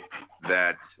other day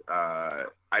that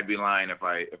I'd be lying if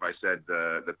I said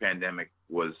the pandemic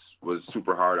was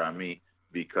super hard on me,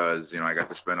 because I got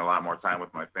to spend a lot more time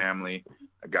with my family.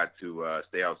 I got to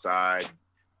stay outside,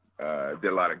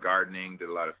 did a lot of gardening, did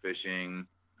a lot of fishing,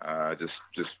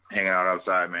 just hanging out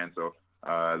outside, man. So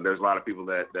there's a lot of people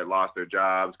that lost their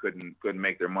jobs, couldn't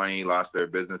make their money, lost their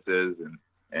businesses,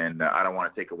 and I don't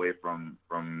want to take away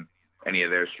from any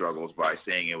of their struggles by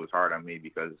saying it was hard on me,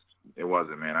 because it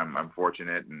wasn't, man. I'm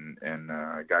fortunate, and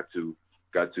I got to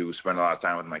spend a lot of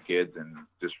time with my kids and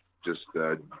just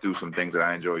do some things that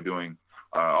I enjoy doing.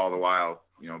 All the while,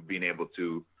 being able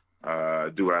to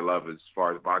do what I love as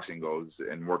far as boxing goes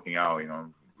and working out.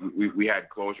 We had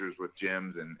closures with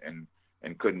gyms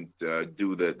and couldn't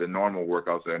do the normal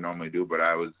workouts that I normally do, but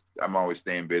I'm always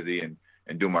staying busy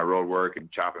and doing my road work and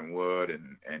chopping wood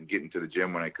and getting to the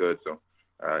gym when I could. So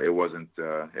it wasn't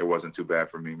too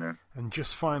bad for me, man. And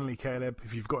just finally, Caleb,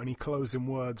 if you've got any closing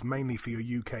words, mainly for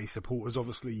your UK supporters,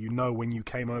 obviously when you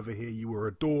came over here you were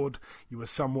adored. You were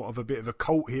somewhat of a bit of a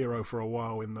cult hero for a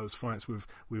while in those fights with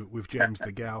James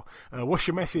DeGale. What's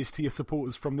your message to your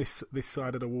supporters from this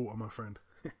side of the water, my friend?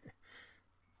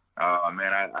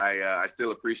 Man, I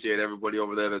still appreciate everybody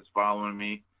over there that's following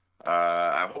me.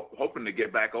 I'm hoping to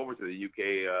get back over to the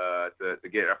UK to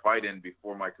get a fight in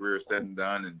before my career is said and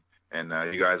done. And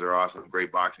you guys are awesome,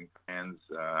 great boxing fans.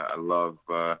 I love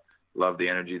the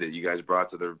energy that you guys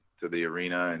brought to the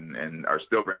arena and are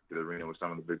still bringing to the arena with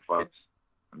some of the big fights.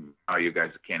 You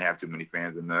guys can't have too many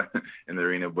fans in the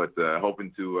arena, but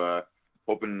hoping to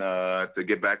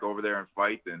get back over there and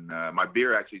fight. And my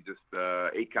beer actually just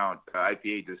 8-count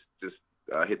IPA just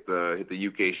hit the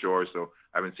UK shore. So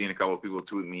I've been seeing a couple of people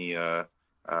tweet me that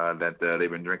they've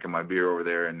been drinking my beer over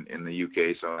there in the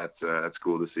UK. So that's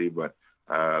cool to see. But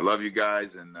love you guys,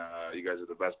 and you guys are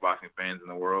the best boxing fans in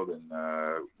the world, and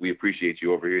we appreciate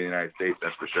you over here in the United States,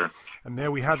 that's for sure. And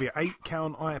there we have it,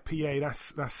 8-count IPA.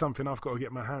 That's something I've got to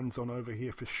get my hands on over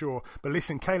here for sure. But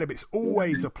listen, Caleb, it's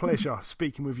always a pleasure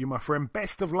speaking with you, my friend.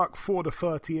 Best of luck for the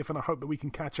 30th, and I hope that we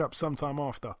can catch up sometime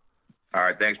after. All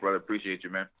right, thanks, brother. Appreciate you,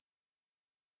 man.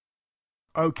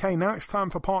 Okay, now it's time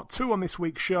for part 2 on this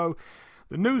week's show.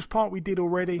 The news part we did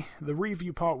already, the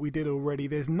review part we did already.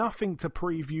 There's nothing to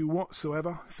preview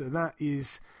whatsoever, so that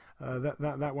is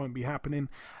that won't be happening.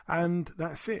 And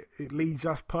that's it. It leads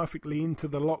us perfectly into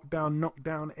the Lockdown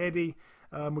Knockdown Eddie.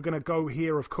 We're going to go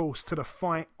here, of course, to the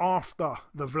fight after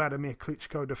the Wladimir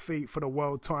Klitschko defeat for the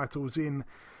world titles in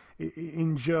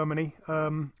Germany.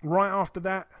 Right after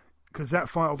that, because that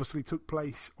fight obviously took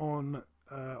place on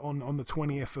the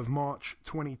 20th of March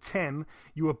 2010,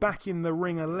 you were back in the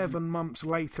ring 11 months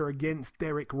later against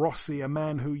Deric Rossy, a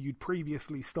man who you'd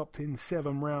previously stopped in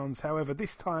 7 rounds. However,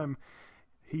 this time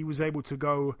he was able to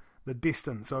go the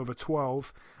distance over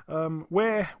 12.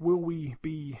 Where will we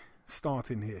be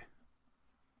starting here?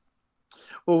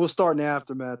 Well, we'll start in the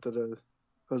aftermath of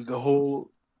the whole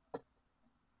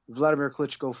Wladimir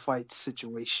Klitschko fight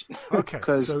situation.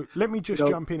 Okay, so let me just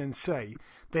jump in and say,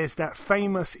 there's that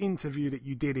famous interview that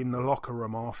you did in the locker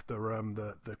room after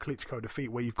the Klitschko defeat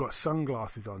where you've got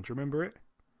sunglasses on. Do you remember it?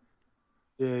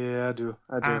 Yeah, I do.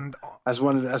 And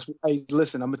hey,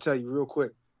 listen, I'm gonna tell you real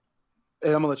quick,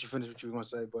 and I'm gonna let you finish what you were gonna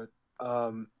say, but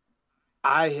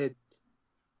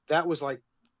that was like,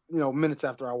 minutes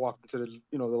after I walked into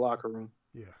the locker room.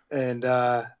 Yeah. And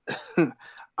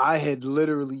I had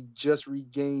literally just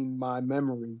regained my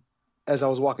memory as I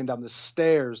was walking down the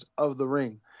stairs of the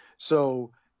ring.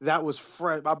 So that was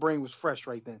fresh. My brain was fresh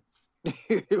right then.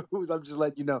 I'm just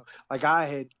letting you know. Like, I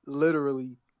had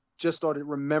literally just started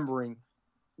remembering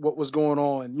what was going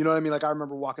on. You know what I mean? Like I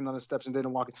remember walking down the steps and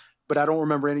then walking, but I don't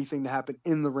remember anything that happened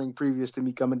in the ring previous to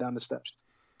me coming down the steps.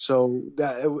 So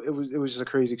that it was just a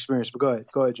crazy experience. But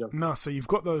go ahead, Joe. No, so you've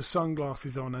got those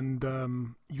sunglasses on,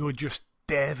 and you're just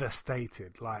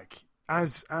devastated. Like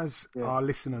as our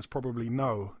listeners probably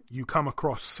know, you come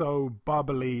across so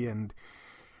bubbly and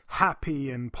happy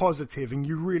and positive, and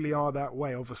you really are that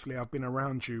way. Obviously, I've been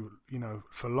around you,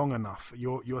 for long enough.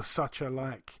 You're such a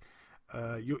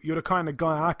you're the kind of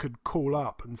guy I could call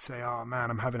up and say, "Oh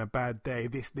man, I'm having a bad day.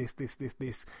 This."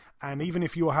 And even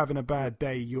if you're having a bad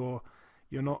day, you're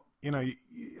not.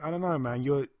 I don't know, man.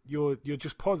 You're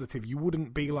just positive. You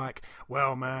wouldn't be like,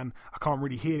 "Well, man, I can't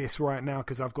really hear this right now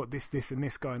because I've got this, and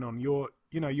this going on." You're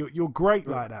great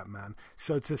like that, man.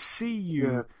 So to see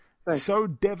you so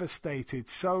devastated,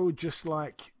 so just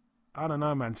like, I don't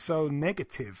know, man, so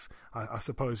negative, I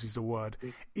suppose is the word,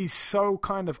 is so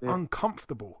kind of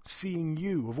uncomfortable seeing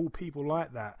you, of all people,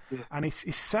 like that. And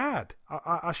it's sad.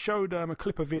 I showed a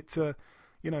clip of it to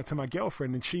my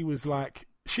girlfriend, and she was like,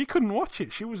 she couldn't watch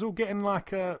it. She was all getting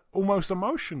like almost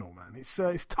emotional, man. It's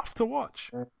tough to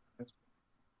watch.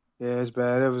 Yeah, it's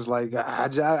bad. It was like, I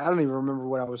don't even remember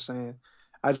what I was saying.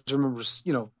 I just remember,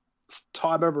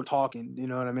 I remember talking, you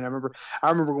know what I mean? I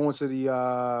remember going to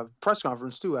the press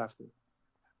conference too after.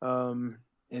 And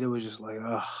it was just like,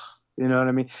 ugh, you know what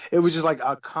I mean? It was just like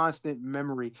a constant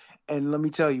memory. And let me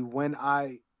tell you, are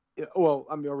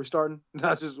we starting?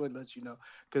 I just want to let you know,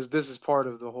 because this is part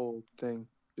of the whole thing,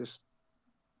 just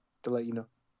to let you know.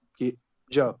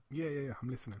 Joe. Yeah, I'm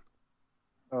listening.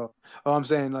 Oh, I'm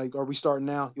saying, like, are we starting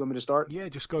now? You want me to start? Yeah,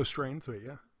 just go straight into it,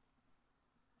 yeah.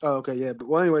 Oh, okay, yeah. But,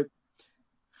 well, anyway,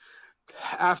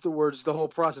 afterwards, the whole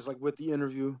process, like with the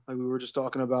interview, like we were just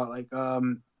talking about, like,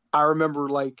 I remember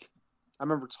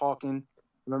talking.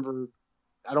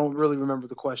 I don't really remember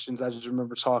the questions. I just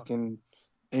remember talking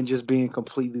and just being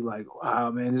completely like, wow,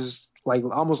 man, this is like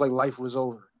almost like life was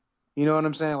over. You know what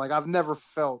I'm saying? Like, I've never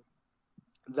felt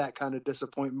that kind of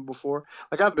disappointment before.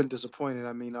 Like, I've been disappointed.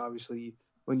 I mean, obviously,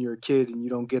 when you're a kid and you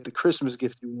don't get the Christmas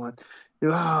gift you want,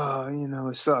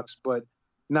 it sucks. But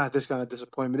not this kind of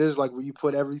disappointment. It is like where you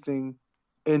put everything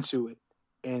into it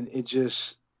and it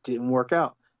just didn't work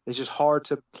out. It's just hard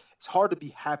to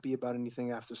be happy about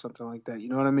anything after something like that. You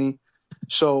know what I mean?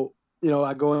 So,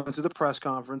 I go into the press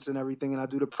conference and everything, and I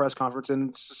do the press conference, and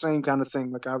it's the same kind of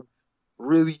thing. Like, I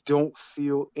really don't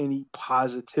feel any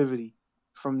positivity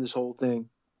from this whole thing.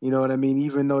 You know what I mean?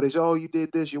 Even though they say, "Oh, you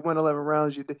did this, you went 11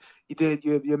 rounds, you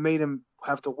made him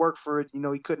have to work for it.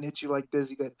 He couldn't hit you like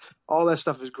this. All that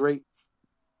stuff is great."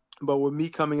 But with me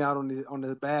coming out on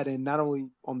the bad end, not only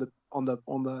on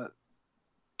the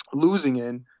losing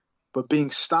end, but being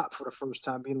stopped for the first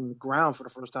time, being on the ground for the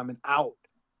first time and out,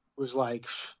 was like,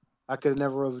 I could have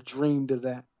never have dreamed of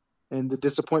that. And the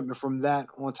disappointment from that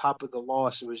on top of the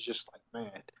loss, it was just like,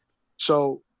 man.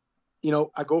 So,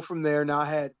 I go from there. Now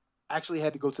I actually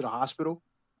had to go to the hospital,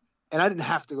 and I didn't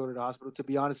have to go to the hospital. To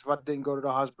be honest, if I didn't go to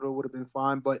the hospital, it would have been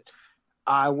fine. But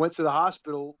I went to the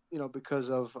hospital, because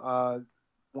of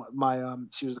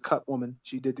she was the cut woman.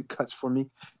 She did the cuts for me.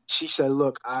 She said,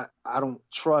 "Look, I don't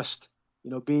trust,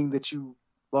 being that you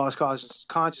lost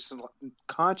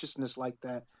consciousness like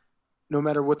that. No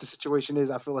matter what the situation is,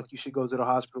 I feel like you should go to the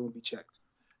hospital and be checked."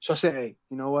 So I said, "Hey,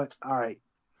 you know what? All right."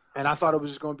 And I thought it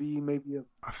was just going to be maybe an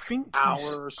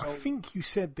hour or so. I think you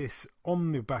said this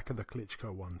on the back of the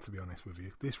Klitschko one, to be honest with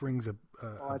you. This rings a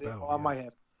bell. Yeah. I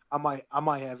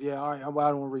might have. Yeah, all right. I don't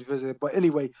want to revisit it. But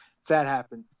anyway, that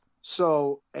happened.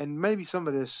 So, and maybe some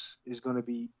of this is going to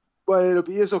be, but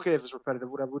it's okay if it's repetitive,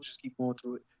 whatever. We'll just keep going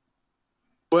through it.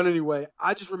 But anyway,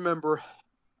 I just remember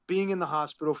being in the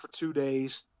hospital for 2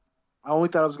 days. I only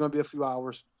thought it was going to be a few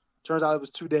hours. Turns out it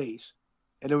was 2 days.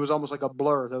 And it was almost like a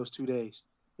blur, those 2 days.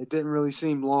 It didn't really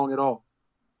seem long at all.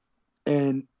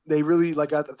 And they really,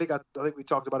 like, I think we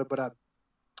talked about it, but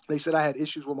they said I had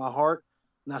issues with my heart,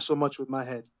 not so much with my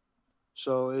head.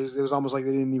 So it was almost like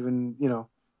they didn't even,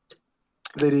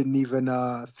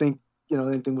 think,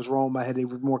 anything was wrong with my head. They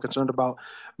were more concerned about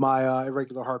my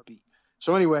irregular heartbeat.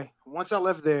 So anyway, once I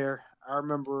left there, I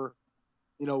remember,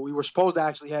 we were supposed to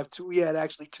actually have 2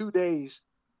 days,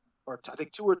 or I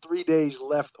think 2 or 3 days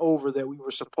left over that we were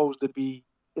supposed to be,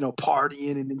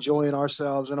 partying and enjoying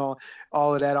ourselves and all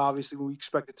of that. Obviously, we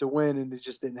expected to win, and it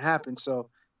just didn't happen. So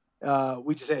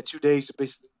we just had 2 days to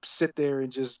basically sit there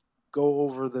and just go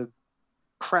over the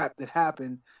crap that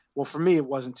happened. Well, for me, it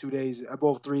wasn't 2 days.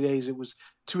 Both 3 days. It was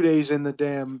 2 days in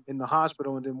the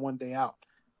hospital, and then 1 day out.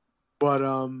 But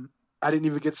I didn't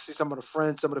even get to see some of the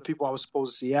friends, some of the people I was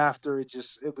supposed to see after. It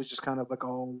was just kind of like a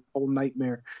whole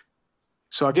nightmare.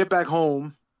 So I get back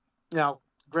home. Now,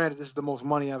 granted, this is the most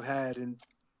money I've had in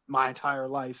my entire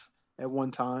life at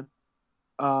one time.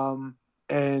 And,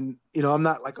 I'm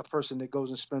not like a person that goes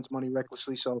and spends money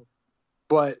recklessly. So,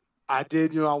 but I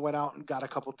did, I went out and got a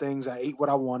couple things. I ate what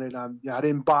I wanted. I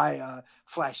didn't buy a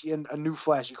new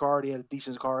flashy car. I already had a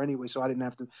decent car anyway. So I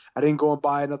didn't go and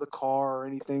buy another car or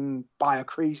anything, buy a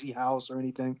crazy house or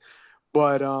anything.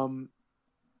 But,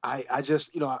 I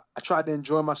just, I tried to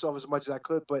enjoy myself as much as I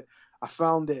could, but I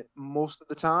found that most of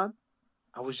the time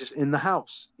I was just in the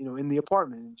house, in the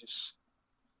apartment, and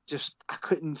just I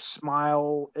couldn't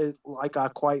smile like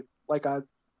I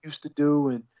used to do,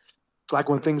 and like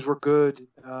when things were good.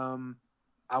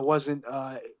 I wasn't.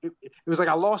 It was like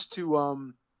I lost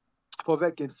to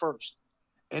Povetkin first,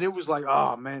 and it was like,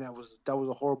 oh man, that was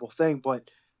a horrible thing. But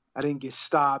I didn't get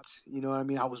stopped. You know what I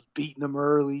mean? I was beating him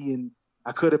early, and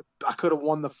I could have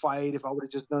won the fight if I would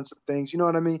have just done some things. You know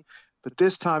what I mean? But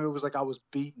this time it was like I was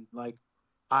beaten. Like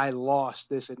I lost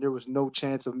this, and there was no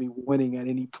chance of me winning at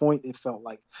any point. It felt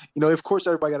like, of course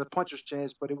everybody got a puncher's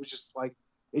chance, but it was just like,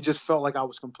 it just felt like I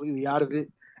was completely out of it,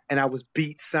 and I was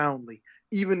beat soundly.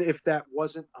 Even if that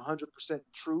wasn't 100%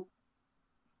 true,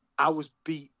 I was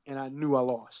beat, and I knew I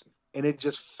lost, and it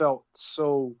just felt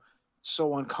so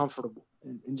uncomfortable,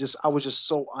 and just I was just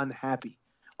so unhappy.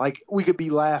 Like we could be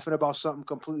laughing about something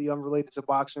completely unrelated to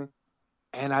boxing,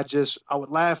 and I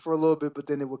would laugh for a little bit, but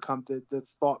then it would come to the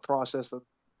thought process the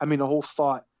whole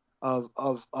thought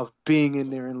of being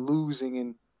in there and losing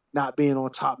and not being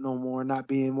on top no more, and not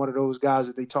being one of those guys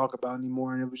that they talk about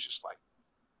anymore. And it was just like,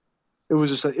 it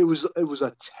was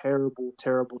a terrible,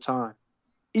 terrible time.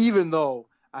 Even though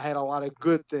I had a lot of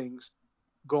good things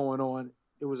going on,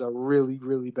 it was a really,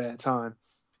 really bad time.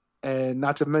 And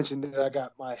not to mention that I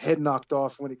got my head knocked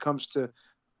off when it comes to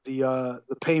the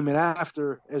payment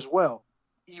after as well.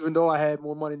 Even though I had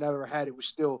more money than I ever had, it was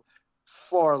still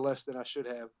far less than I should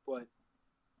have. But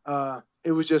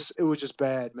it was just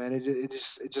bad, man. It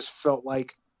just felt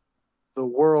like the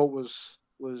world was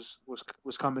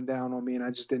coming down on me, and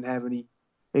I just didn't have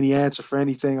any answer for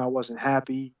anything. I wasn't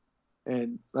happy,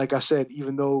 and like I said,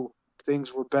 even though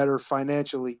things were better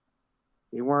financially,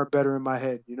 they weren't better in my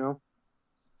head,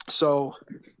 So,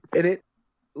 and it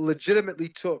legitimately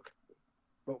took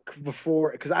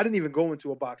before, because I didn't even go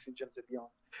into a boxing gym, to be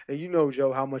honest. And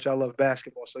Joe, how much I love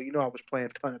basketball, so I was playing a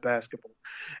ton of basketball,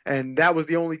 and that was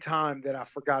the only time that I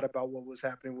forgot about what was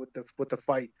happening with the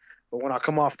fight. But when I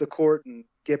come off the court and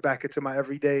get back into my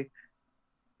everyday,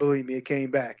 believe me, it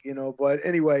came back, But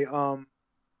anyway,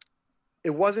 it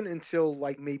wasn't until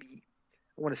like maybe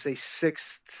I want to say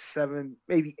 6, 7,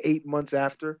 maybe 8 months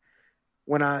after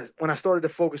when I started to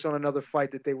focus on another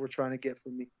fight that they were trying to get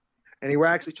from me. And they were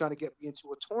actually trying to get me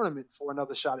into a tournament for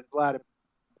another shot at Wladimir.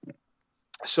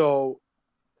 So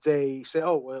they said,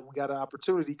 oh, well, we got an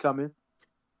opportunity coming,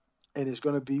 and it's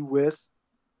going to be with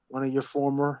one of your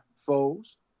former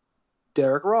foes,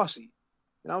 Deric Rossy.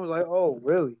 And I was like, oh,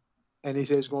 really? And they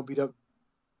said it's going to be an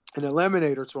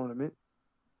eliminator tournament,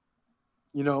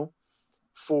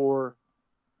 for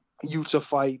you to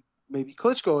fight maybe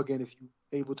Klitschko again if you're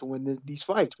able to win these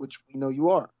fights, which we know you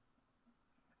are.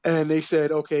 And they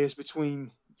said, okay, it's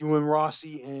between you and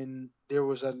Rossy, and there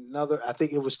was another, I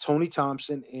think it was Tony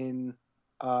Thompson and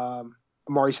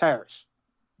Maurice Harris.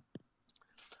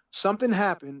 Something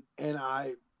happened, and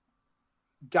I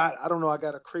got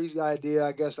a crazy idea,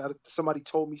 I guess. Somebody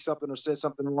told me something or said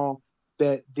something wrong,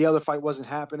 that the other fight wasn't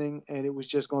happening, and it was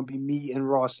just going to be me and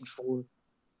Rossy for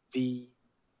the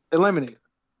eliminator.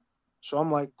 So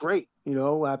I'm like, great.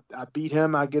 I beat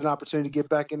him. I get an opportunity to get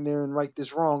back in there and right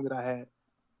this wrong that I had.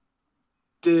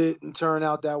 Didn't turn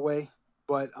out that way,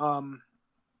 but I'm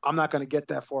not going to get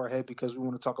that far ahead because we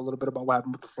want to talk a little bit about what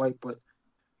happened with the fight.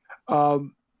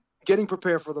 But getting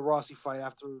prepared for the Rossy fight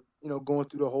after, going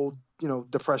through the whole,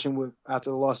 depression after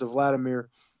the loss of Wladimir,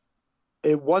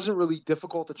 it wasn't really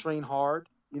difficult to train hard.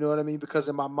 You know what I mean? Because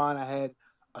in my mind, I had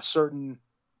a certain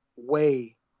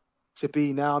way to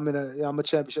be. Now I'm a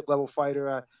championship level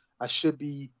fighter. I should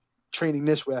be training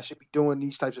this way. I should be doing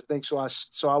these types of things. So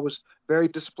I was very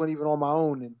disciplined even on my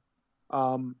own.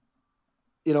 And,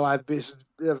 I've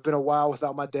been a while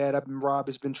without my dad. Rob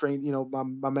has been trained,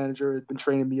 my manager has been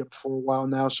training me up for a while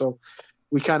now. So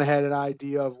we kind of had an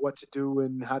idea of what to do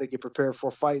and how to get prepared for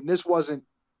a fight. And this wasn't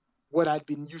what I'd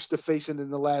been used to facing in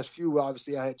the last few.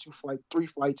 Obviously I had 3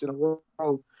 fights in a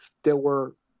row that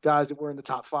were guys that were in the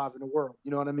top 5 in the world.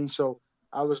 You know what I mean? So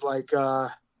I was like,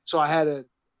 so I had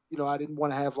I didn't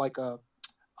want to have like a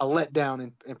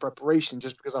letdown in preparation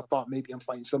just because I thought maybe I'm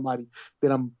fighting somebody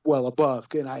that I'm well above.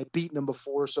 And I had beaten them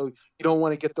before, so you don't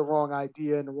want to get the wrong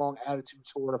idea and the wrong attitude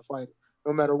toward a fighter,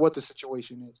 no matter what the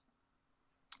situation is.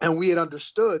 And we had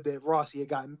understood that Rossy had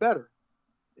gotten better.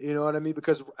 You know what I mean?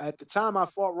 Because at the time I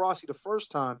fought Rossy the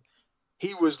first time,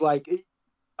 he was like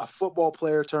a football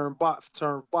player turned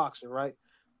boxer, right?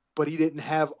 But he didn't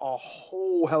have a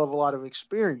whole hell of a lot of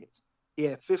experience. He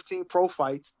had 15 pro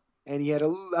fights, and he had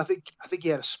I think he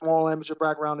had a small amateur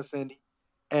background defending,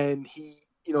 and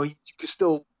you could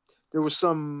still, there was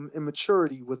some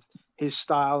immaturity with his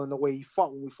style and the way he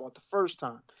fought when we fought the first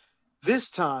time.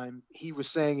 This time he was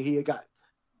saying he had got,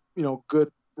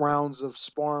 good rounds of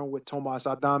sparring with Tomas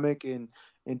Adamek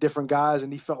and different guys,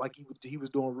 and he felt like he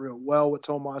was doing real well with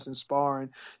Tomas in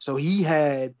sparring. So he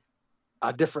had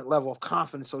a different level of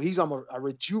confidence. So he's a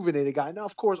rejuvenated guy. Now,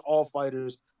 of course, all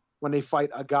fighters, when they fight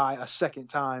a guy a second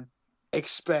time,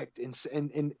 expect and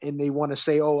they want to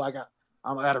say, oh, I got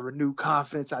a renewed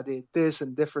confidence. I did this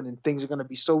and different, and things are going to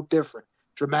be so different,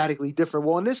 dramatically different.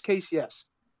 Well, in this case, yes,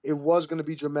 it was going to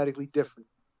be dramatically different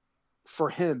for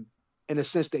him in a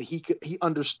sense that he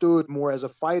understood more as a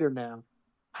fighter now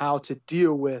how to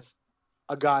deal with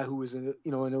a guy who is an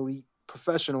elite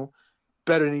professional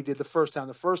better than he did the first time.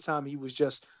 The first time he was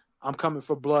just, I'm coming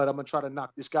for blood. I'm going to try to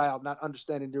knock this guy out, not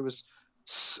understanding there was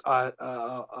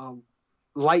a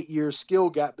light year skill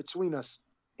gap between us.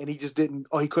 And he just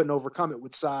he couldn't overcome it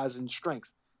with size and strength,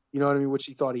 you know what I mean, which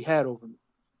he thought he had over me.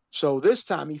 So this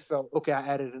time he felt, okay, I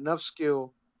added enough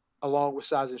skill along with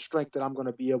size and strength that I'm going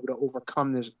to be able to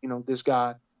overcome this, this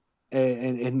guy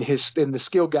and the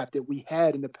skill gap that we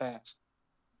had in the past.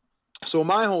 So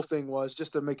my whole thing was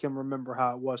just to make him remember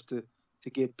how it was to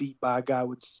get beat by a guy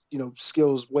with,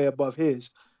 skills way above his.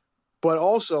 But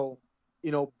also,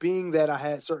 being that I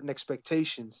had certain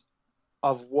expectations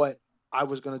of what I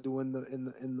was going to do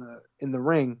in the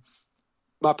ring,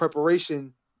 my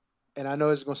preparation, and I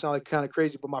know it's going to sound like kind of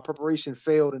crazy, but my preparation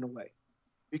failed in a way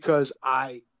because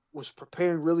I was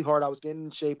preparing really hard. I was getting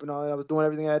in shape and all that. I was doing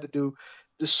everything I had to do.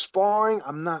 The sparring,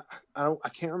 I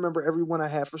can't remember everyone I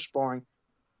had for sparring,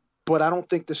 but I don't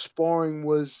think the sparring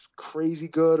was crazy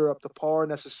good or up to par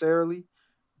necessarily.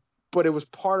 But it was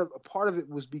part of it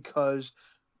was because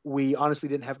we honestly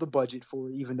didn't have the budget for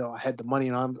it, even though I had the money,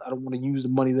 and I don't want to use the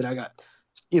money that I got,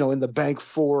 in the bank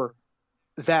for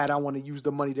that. I want to use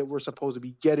the money that we're supposed to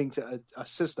be getting to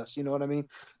assist us. You know what I mean?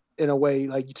 In a way,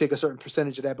 like you take a certain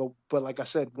percentage of that. But like I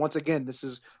said, once again, this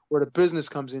is where the business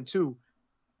comes in too,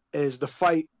 is the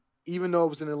fight, even though it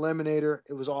was an eliminator,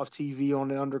 it was off TV on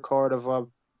the undercard of, I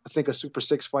think a Super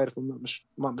 6 fight, if I'm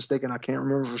not mistaken. I can't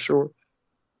remember for sure.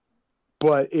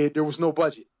 But there was no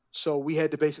budget. So we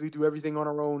had to basically do everything on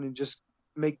our own and just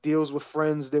make deals with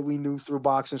friends that we knew through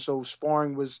boxing. So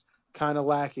sparring was kind of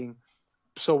lacking.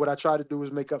 So what I tried to do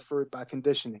was make up for it by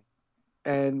conditioning.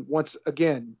 And once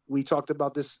again, we talked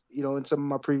about this, in some of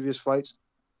my previous fights,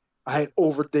 I had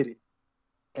overdid it.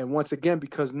 And once again,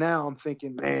 because now I'm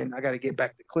thinking, man, I got to get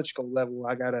back to Klitschko level.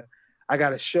 I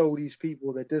gotta show these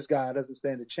people that this guy doesn't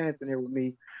stand a chance in here with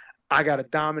me. I got to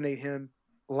dominate him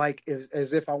like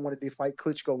as if I wanted to fight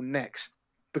Klitschko next,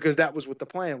 because that was what the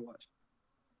plan was.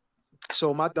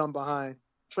 So my dumb behind,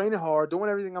 training hard, doing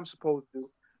everything I'm supposed to do.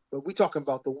 But we talking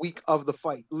about the week of the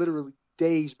fight, literally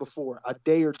days before, a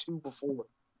day or two before.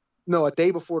 No, a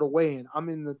day before the weigh-in. I'm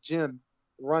in the gym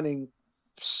running,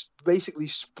 basically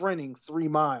sprinting 3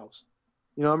 miles.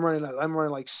 I'm running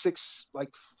like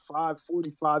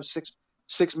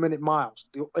 6-minute miles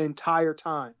the entire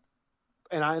time.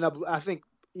 And I think,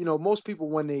 most people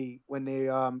when they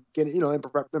get, in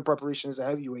preparation as a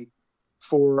heavyweight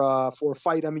for a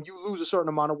fight, I mean, you lose a certain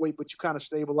amount of weight, but you kind of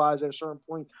stabilize at a certain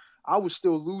point. I was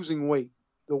still losing weight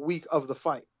the week of the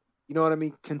fight. You know what I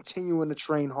mean? Continuing to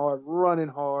train hard, running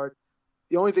hard.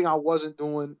 The only thing I wasn't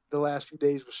doing the last few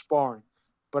days was sparring.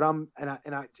 But I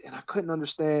couldn't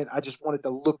understand. I just wanted to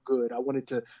look good. I wanted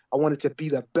to be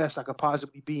the best I could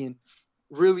possibly be and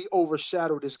really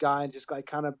overshadow this guy and just like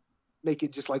kind of make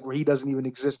it just like where he doesn't even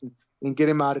exist and get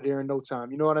him out of there in no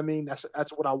time. You know what I mean?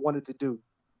 That's what I wanted to do.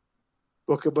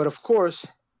 Okay, but of course,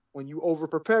 when you over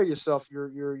prepare yourself,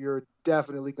 you're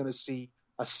definitely going to see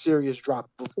a serious drop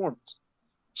in performance.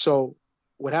 So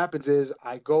what happens is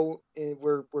I go and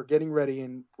we're getting ready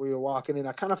and we're walking in.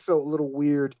 I kind of felt a little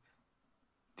weird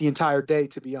the entire day,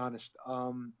 to be honest.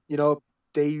 Your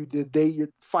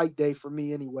fight day for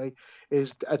me anyway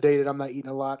is a day that I'm not eating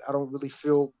a lot. I don't really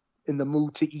feel in the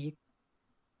mood to eat.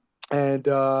 And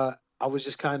I was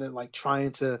just kind of like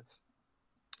trying to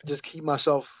just keep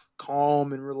myself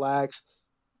calm and relaxed.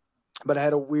 But I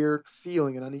had a weird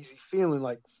feeling, an uneasy feeling,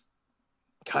 like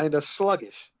kind of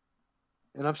sluggish.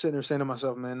 And I'm sitting there saying to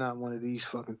myself, man, not one of these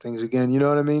fucking things again. You know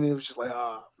what I mean? It was just like,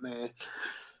 man.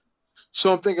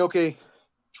 So I'm thinking, okay,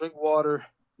 drink water,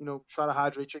 try to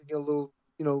hydrate, drink a little,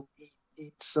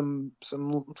 eat some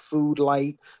food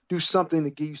light, do something to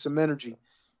give you some energy.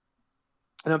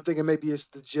 And I'm thinking maybe it's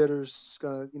the jitters.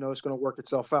 It's gonna work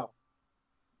itself out.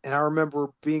 And I remember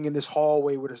being in this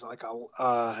hallway where there's like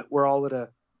where all of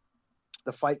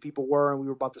the fight people were, and we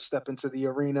were about to step into the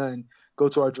arena and go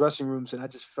to our dressing rooms, and I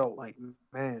just felt like,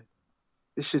 man,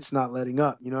 this shit's not letting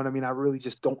up. You know what I mean? I really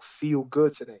just don't feel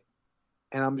good today.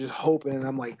 And I'm just hoping,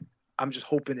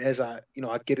 as I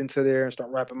get into there and start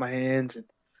wrapping my hands and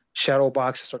shadow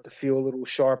box and start to feel a little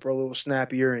sharper, a little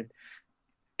snappier, and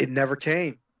it never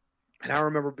came. And I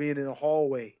remember being in a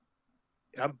hallway,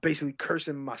 and I'm basically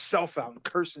cursing myself out and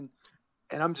cursing,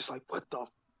 and I'm just like, what the,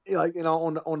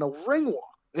 on the ring walk.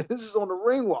 And this is on the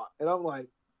ring walk, and I'm like,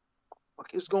 what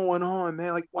is going on,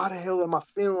 man? Like, why the hell am I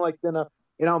feeling like that?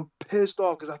 And I'm pissed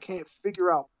off because I can't figure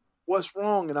out what's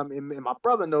wrong. And my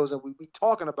brother knows, and we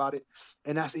talking about it.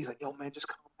 And he's like, yo, man, just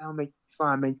calm down, man. You're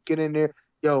fine, man. Get in there.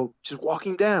 Yo, just walk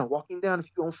him down. Walk him down if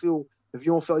you don't feel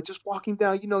like, just walk him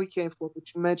down. You know he can't fuck with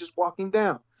you, man. Just walk him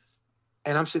down.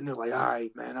 And I'm sitting there like, all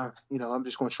right, man. I'm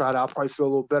just going to try it out. I'll probably feel a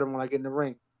little better when I get in the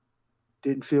ring.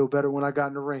 Didn't feel better when I got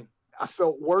in the ring. I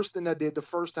felt worse than I did the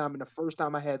first time, and the first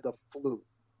time I had the flu.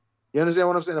 You understand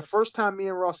what I'm saying? The first time me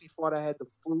and Rossy fought, I had the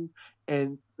flu,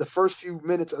 and the first few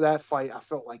minutes of that fight, I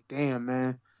felt like, damn,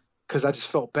 man, because I just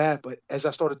felt bad. But as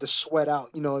I started to sweat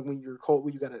out, like when you're cold,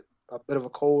 when you got a bit of a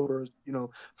cold or,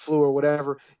 flu or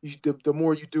whatever, the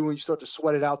more you do and you start to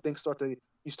sweat it out, you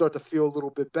start to feel a little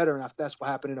bit better, and that's what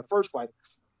happened in the first fight.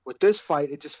 With this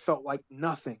fight, it just felt like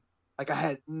nothing. Like I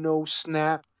had no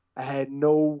snap. I had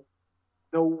no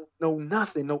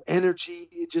nothing, no energy.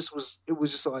 It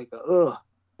was just like, ugh.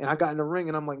 And I got in the ring,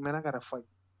 and I'm like, man, I got to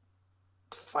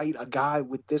fight a guy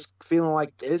with this feeling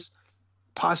like this,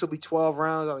 possibly 12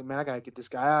 rounds. I'm like, man, I got to get this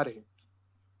guy out of here.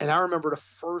 And I remember the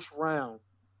first round,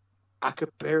 I could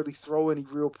barely throw any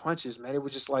real punches, man. It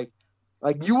was just like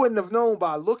you wouldn't have known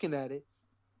by looking at it,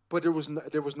 but there was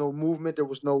no movement. There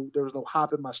was no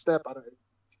hop in my step.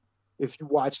 If you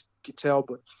watched, you could tell,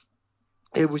 but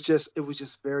it was just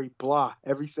very blah.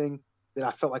 Everything that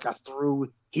I felt like I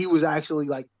threw, he was actually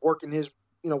like working his,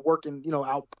 not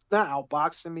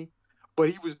outboxing me, but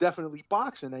he was definitely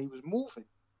boxing and he was moving.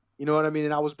 You know what I mean?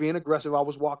 And I was being aggressive. I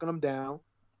was walking him down,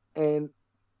 and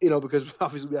because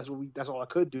obviously that's all I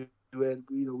could do. And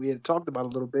we had talked about it a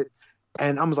little bit,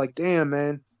 and I was like, damn,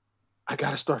 man, I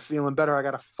got to start feeling better. I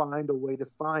got to find a way to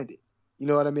find it. You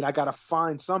know what I mean? I got to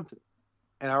find something.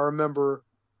 And I remember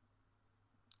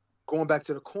going back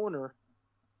to the corner,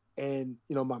 and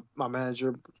my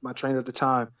manager, my trainer at the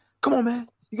time, come on, man,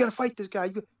 you got to fight this guy.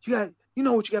 You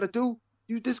know what you got to do.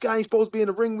 This guy ain't supposed to be in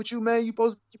the ring with you, man. You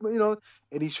supposed,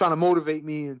 and he's trying to motivate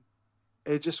me, and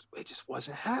it just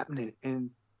wasn't happening.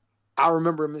 And I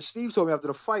remember him, and Steve told me after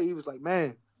the fight, he was like,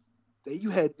 man, you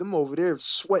had them over there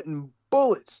sweating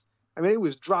bullets. I mean, they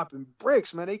was dropping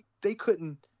bricks, man. They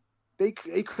couldn't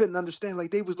understand.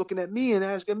 Like, they was looking at me and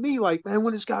asking me, like, man,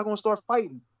 when is this guy gonna start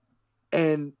fighting?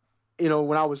 And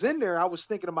when I was in there, I was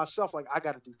thinking to myself, like, I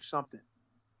got to do something.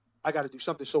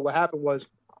 So what happened was,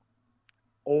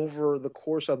 over the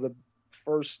course of the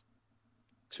first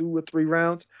 2 or 3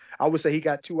 rounds, I would say he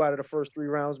got 2 out of the first 3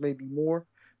 rounds, maybe more.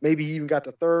 Maybe he even got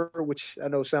the third, which I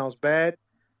know sounds bad.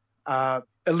 At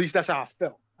least that's how I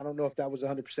felt. I don't know if that was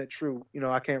 100% true.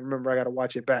 I can't remember. I got to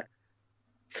watch it back.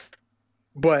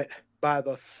 But by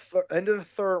the end of the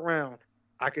third round,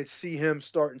 I could see him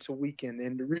starting to weaken.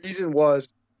 And the reason was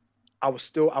I was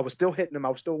still hitting him. I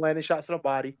was still landing shots to the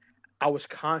body. I was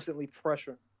constantly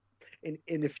pressuring. And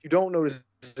if you don't notice,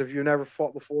 if you never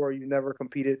fought before, or you never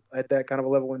competed at that kind of a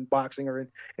level in boxing or in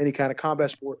any kind of combat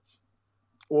sport,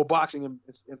 or boxing in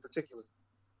particular,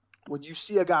 when you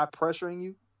see a guy pressuring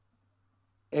you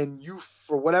and you,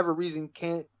 for whatever reason,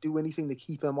 can't do anything to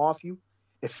keep him off you,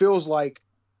 it feels like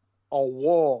a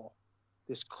wall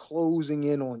that's closing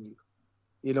in on you.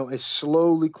 It's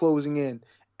slowly closing in.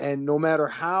 And no matter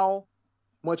how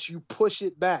much you push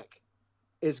it back,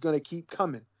 it's going to keep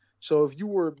coming. So if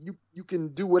you can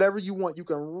do whatever you want, you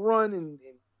can run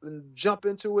and jump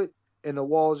into it, and the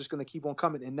wall is just going to keep on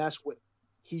coming. And that's what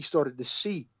he started to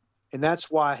see. And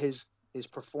that's why his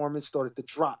performance started to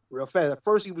drop real fast. At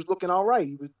first, he was looking all right.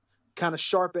 He was kind of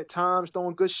sharp at times,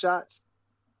 throwing good shots.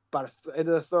 By the end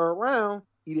of the third round,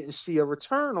 he didn't see a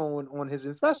return on his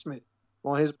investment,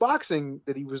 on his boxing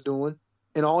that he was doing.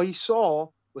 And all he saw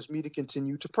was me to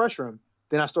continue to pressure him.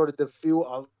 Then I started to feel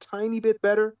a tiny bit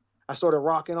better. I started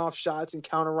rocking off shots and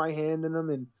counter right-handing them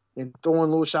and throwing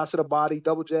little shots to the body,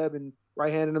 double jab and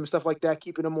right-handing them and stuff like that,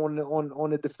 keeping him on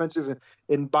the defensive.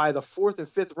 And by the 4th and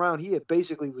 5th round, he had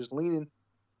basically was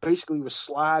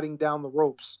sliding down the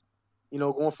ropes,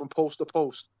 going from post to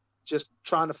post, just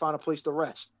trying to find a place to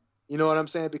rest. You know what I'm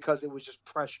saying? Because it was just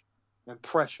pressure and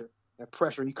pressure that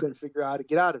pressure. He couldn't figure out how to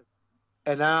get out of it.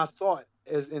 And now I thought,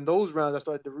 as in those rounds, I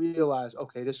started to realize,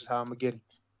 okay, this is how I'm going to get him.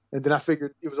 And then I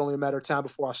figured it was only a matter of time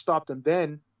before I stopped him.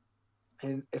 Then,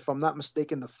 and if I'm not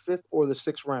mistaken, the 5th or the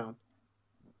 6th round,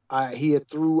 he had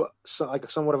threw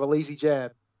somewhat of a lazy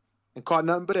jab and caught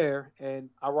nothing but air, and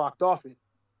I rocked off it,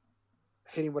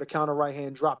 hit him with a counter right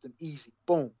hand, dropped him easy.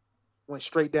 Boom. Went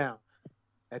straight down.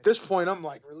 At this point, I'm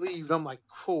like relieved. I'm like,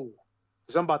 cool,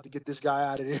 because I'm about to get this guy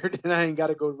out of there. Then I ain't got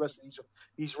to go the rest of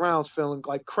these rounds feeling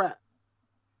like crap.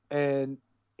 And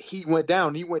he went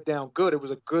down. He went down good. It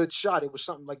was a good shot. It was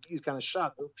something like he was kind of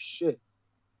shocked. Oh, shit.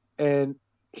 And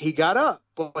he got up.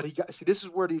 But this is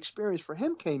where the experience for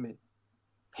him came in.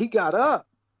 He got up,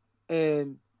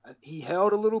 and he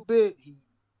held a little bit.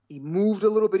 He moved a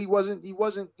little bit. He wasn't,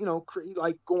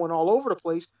 like going all over the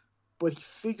place, but he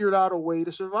figured out a way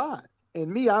to survive.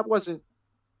 And me, I wasn't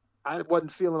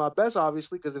feeling my best,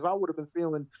 obviously, because if I would have been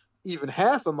feeling even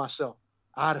half of myself,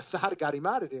 I'd have got him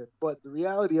out of there. But the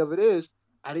reality of it is,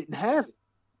 I didn't have it.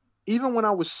 Even when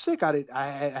I was sick, I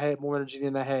had more energy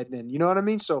than I had then. You know what I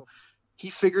mean? So he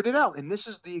figured it out, and this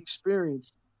is the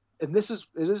experience. And this is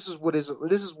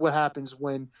what happens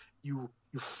when you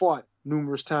fought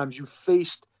numerous times. You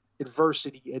faced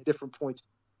adversity at different points.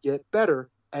 Get better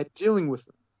at dealing with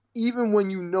them, even when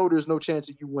you know there's no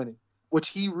chance of you winning, which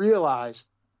he realized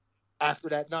after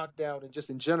that knockdown and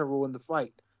just in general in the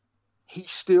fight. He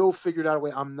still figured out a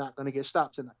way. I'm not going to get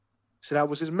stopped tonight. So that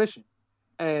was his mission.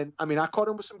 And I mean, I caught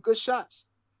him with some good shots.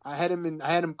 I had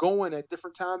him going at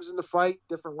different times in the fight,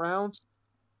 different rounds.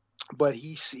 But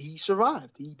he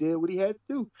survived. He did what he had to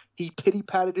do. He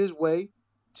pity-patted his way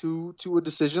to a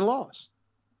decision loss.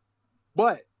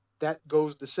 But that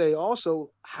goes to say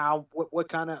also what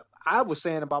kind of I was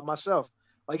saying about myself.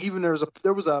 Like even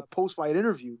there was a post-fight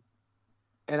interview,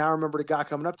 and I remember the guy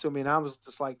coming up to me, and I was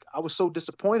just like, I was so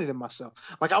disappointed in myself.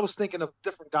 Like I was thinking of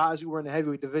different guys who were in the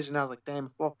heavyweight division. I was like,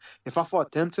 damn, if I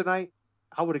fought them tonight,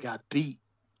 I would have got beat.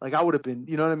 Like I would have been,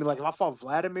 you know what I mean? Like if I fought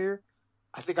Wladimir,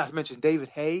 I think I mentioned David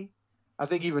Hay. I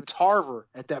think even Tarver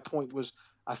at that point was,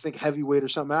 I think, heavyweight or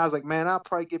something. And I was like, man, I'll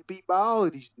probably get beat by all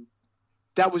of these dudes.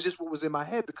 That was just what was in my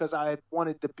head because I had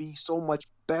wanted to be so much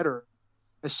better,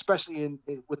 especially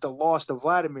with the loss to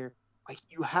Wladimir. Like,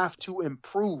 you have to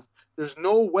improve. There's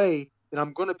no way that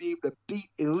I'm going to be able to beat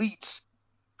elites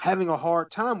having a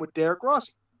hard time with Deric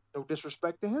Rossy. No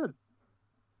disrespect to him.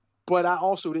 But I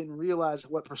also didn't realize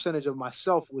what percentage of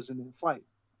myself was in the fight.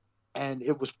 And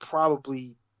it was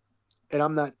probably... And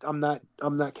I'm not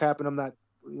capping. I'm not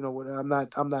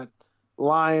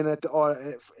lying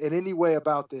in any way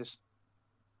about this.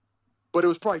 But it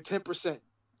was probably 10%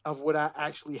 of what I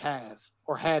actually have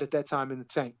or had at that time in the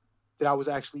tank that I was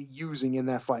actually using in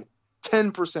that fight.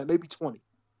 10%, maybe 20.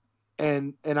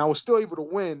 And I was still able to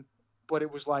win, but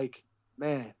it was like,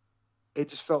 man, it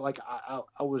just felt like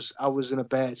I was in a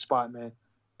bad spot, man.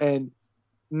 And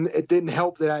it didn't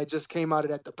help that I just came out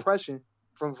of that depression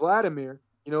from Wladimir.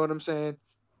 You know what I'm saying?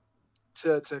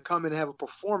 To come in and have a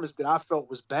performance that I felt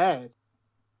was bad,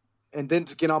 and then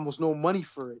to get almost no money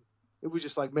for it. It was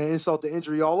just like, man, insult to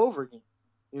injury all over again.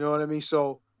 You know what I mean?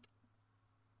 So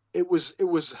it was a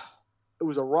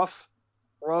rough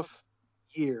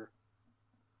year.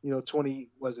 You know,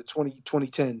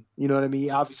 2010. You know what I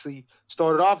mean? Obviously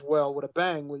started off well with a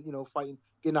bang, with fighting,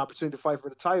 getting an opportunity to fight for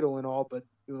the title and all, but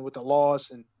with the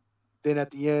loss, and then at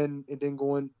the end, and then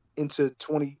going into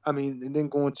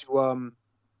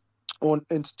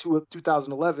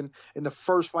 2011, and the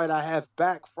first fight I have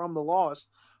back from the loss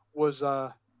was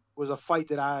a fight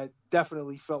that I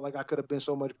definitely felt like I could have been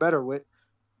so much better with.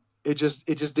 It just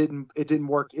didn't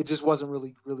work. It just wasn't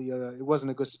really it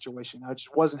wasn't a good situation. I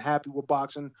just wasn't happy with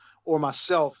boxing or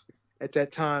myself at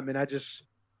that time, and I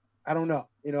don't know.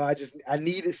 I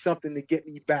needed something to get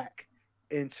me back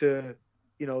into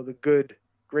the good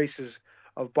graces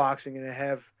of boxing and to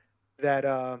have that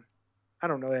I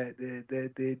don't know,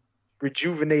 the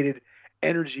rejuvenated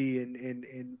energy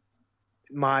and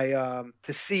my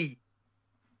to see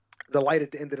the light at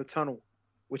the end of the tunnel,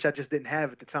 which I just didn't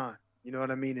have at the time. You know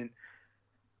what I mean? And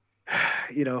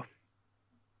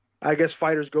I guess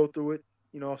fighters go through it.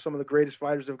 Some of the greatest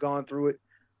fighters have gone through it.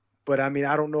 But I mean,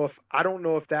 I don't know if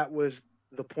that was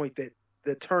the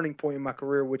turning point in my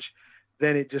career, which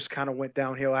then it just kind of went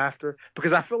downhill after,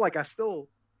 because I feel like I still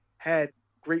had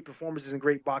great performances and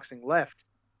great boxing left,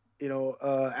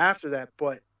 after that,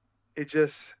 but it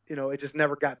just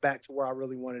never got back to where I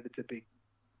really wanted it to be.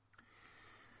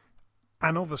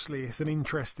 And obviously it's an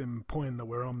interesting point that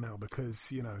we're on now,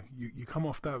 because, you come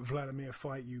off that Wladimir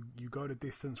fight, you go the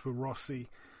distance with Rossy,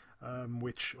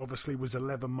 which obviously was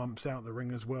 11 months out the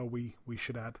ring as well, we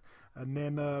should add. And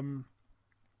then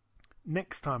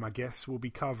next time, I guess, we'll be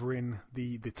covering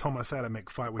the Thomas Adamek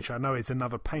fight, which I know is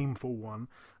another painful one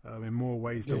in more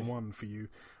ways than one for you.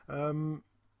 And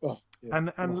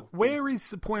where is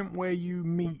the point where you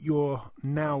meet your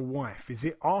now wife? Is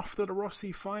it after the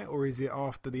Rossy fight or is it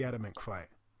after the Adamek fight?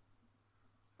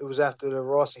 It was after the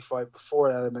Rossy fight,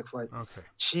 before the Adamek fight. Okay.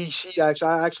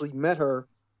 I actually met her,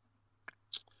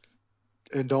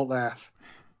 and don't laugh,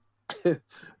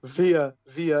 via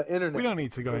internet. We don't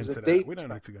need to go into that. We don't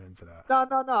need to go into that. No.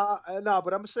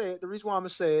 But I'm gonna say it. The reason why I'm gonna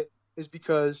say it is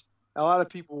because a lot of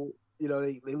people,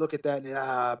 they look at that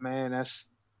and man, that's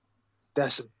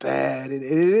bad. And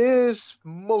it is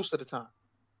most of the time,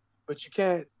 but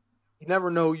you never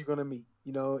know who you're gonna meet,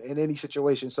 in any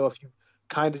situation. So if you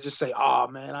kind of just say, "Oh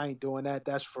man, I ain't doing that.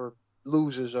 That's for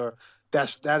losers," or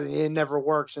that it never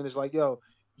works, and it's like, yo,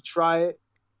 you try it,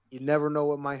 you never know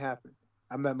what might happen.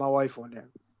 I met my wife on there.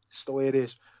 It's the way it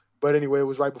is. But anyway, it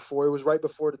was right before it was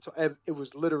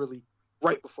literally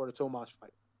right before the Tomas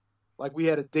fight. Like, we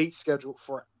had a date scheduled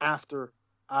for after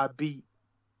I beat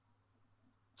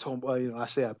Tom. I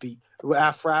say I beat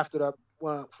after that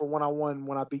for one-on-one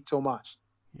when I beat Tomas.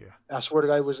 Yeah, I swear to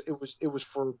God, it was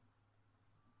for.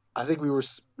 I think we were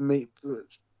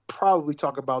probably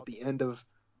talk about the end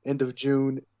of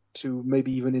June to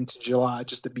maybe even into July,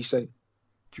 just to be safe.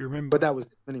 Do you remember? But that was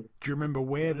anyway. Do you remember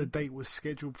where the date was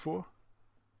scheduled for?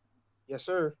 Yes,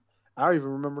 sir. I don't even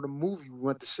remember the movie we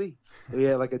went to see. We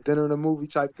had like a dinner and a movie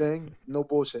type thing. No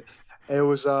bullshit. It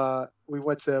was we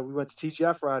went to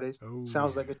TGI Fridays.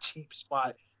 Sounds like a cheap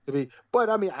spot to be, but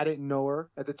I mean, I didn't know her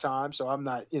at the time, so I'm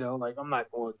not, I'm not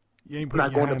going. You're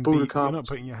not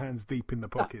putting your hands deep in the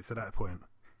pockets at that point.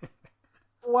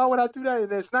 Why would I do that?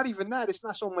 And it's not even that. It's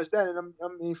not so much that. And I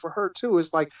mean, for her too,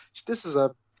 it's like, this is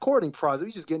a courting process.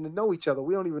 We just getting to know each other.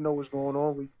 We don't even know what's going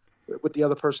on. What the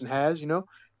other person has,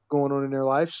 going on in their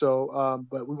life. So,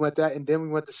 but we went that, and then we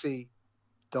went to see,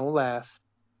 don't laugh,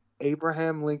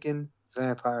 Abraham Lincoln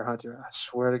Vampire Hunter. I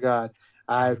swear to God,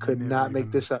 I could not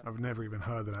make this up. I've never even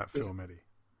heard of that film, Eddie.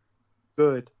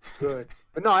 Good.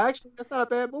 But no, actually, that's not a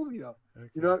bad movie, though.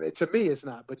 Okay. To me, it's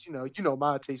not. But,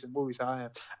 my taste in movies, how I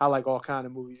am. I like all kind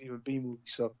of movies, even B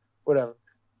movies, so whatever.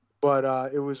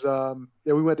 But it was,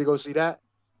 we went to go see that.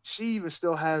 She even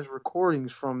still has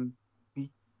recordings from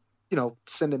me,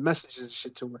 sending messages and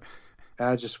shit to her. And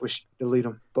I just wish she'd delete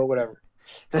them, but whatever.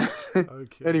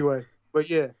 Okay. Anyway, but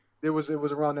yeah, it was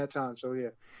around that time, so yeah.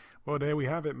 Well, there we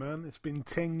have it, man. It's been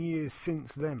 10 years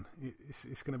since then.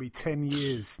 It's going to be 10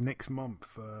 years next month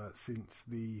since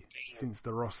the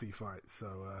Rossy fight.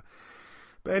 So,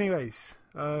 but anyways,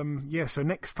 so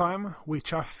next time,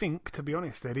 which I think, to be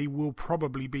honest, Eddie, will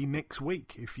probably be next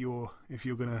week. If you're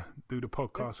going to do the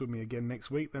podcast with me again next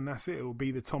week, then that's it. It will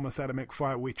be the Thomas Adamek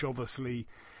fight, which obviously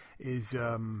is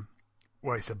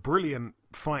it's a brilliant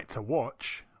fight to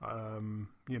watch.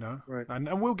 Right.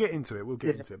 And we'll get into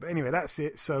it. But anyway, that's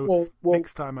it. So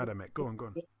next time, Adamek, go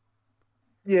on.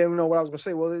 Yeah, what I was gonna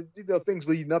say. Well, things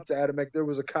leading up to Adamek, there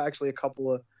was actually a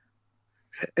couple of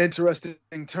interesting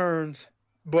turns,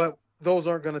 but those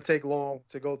aren't gonna take long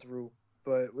to go through.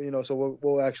 But so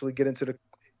we'll actually get into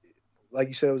like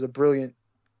you said, it was a brilliant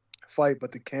fight,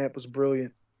 but the camp was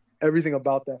brilliant. Everything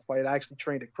about that fight. I actually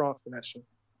trained at Kronk for that shit.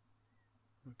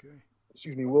 Okay.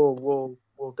 Excuse me. We'll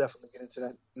definitely get into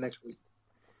that next week.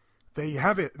 There you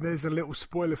have it. There's a little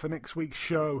spoiler for next week's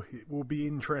show. It will be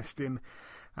interesting,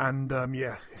 and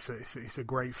it's a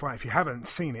great fight. If you haven't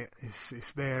seen it,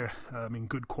 it's there in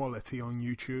good quality on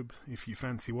YouTube. If you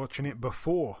fancy watching it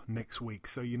before next week,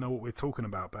 so you know what we're talking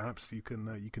about, perhaps you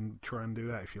can try and do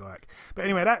that if you like. But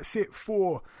anyway, that's it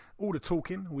for all the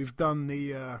talking. We've done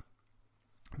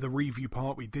the review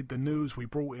part, we did the news, we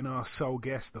brought in our sole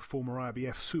guest, the former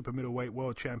IBF Super-Middleweight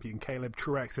world champion Caleb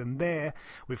Truax, and there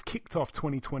we've kicked off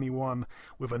 2021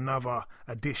 with another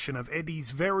edition of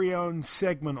Eddie's very own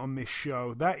segment on this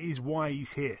show. That is why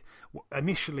he's here.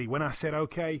 Initially, when I said,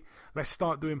 okay, let's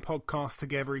start doing podcasts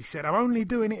together, he said, I'm only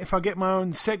doing it if I get my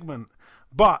own segment.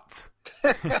 But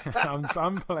I'm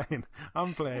playing.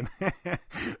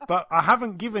 But I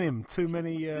haven't given him too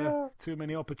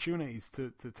many opportunities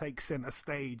to take center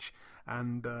stage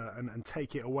and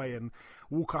take it away and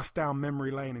walk us down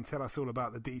memory lane and tell us all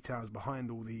about the details behind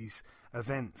all these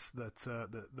events that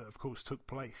of course took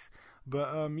place.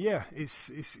 But it's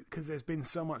because there's been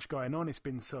so much going on. It's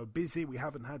been so busy. We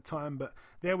haven't had time. But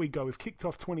there we go. We've kicked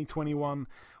off 2021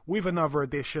 with another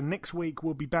edition. Next week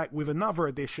we'll be back with another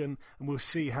edition, and we'll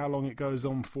see how long it goes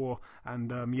on for.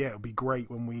 And it'll be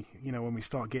great when we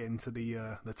start getting to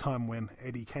the time when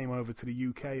Eddie came over to the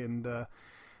UK and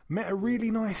met a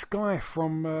really nice guy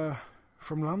from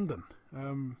London.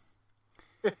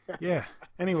 Yeah.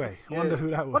 Anyway, I wonder who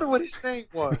that was. I wonder what his name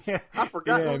was. I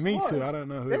forgot. Yeah, who me it was. too. I don't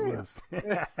know who it was.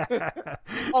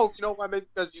 Oh, you know why? Maybe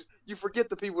because you forget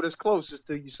the people that's closest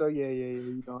to you. So yeah.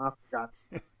 You know, I forgot.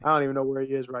 I don't even know where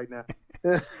he is right now.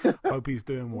 Hope he's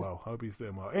doing well.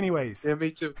 Anyways. Yeah,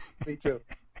 me too.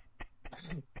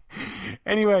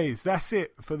 Anyways, that's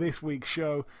it for this week's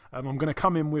show. I'm going to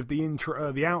come in with the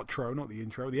outro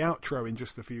in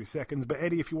just a few seconds. But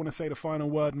Eddie, if you want to say the final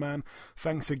word, man,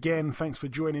 thanks again. Thanks for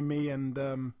joining me. And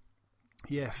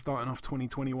starting off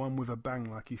 2021 with a bang,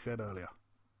 like you said earlier.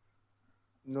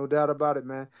 No doubt about it,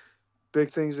 man. Big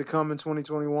things to come in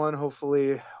 2021.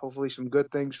 Hopefully some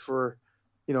good things for,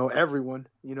 everyone.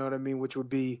 You know what I mean? Which would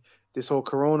be this whole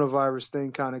coronavirus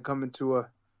thing kind of coming to a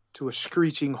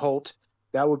screeching halt.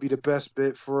 That would be the best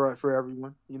bit for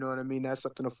everyone. You know what I mean? That's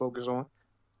something to focus on.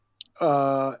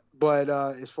 But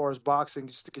as far as boxing,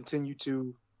 just to continue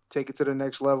to take it to the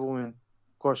next level, and of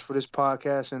course for this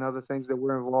podcast and other things that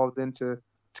we're involved in to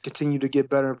continue to get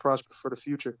better and prosper for the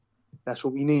future. That's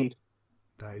what we need.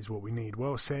 That is what we need.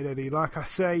 Well said, Eddie. Like I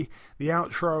say, the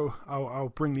outro, I'll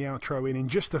bring the outro in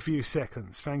just a few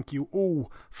seconds. Thank you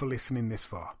all for listening this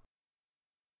far.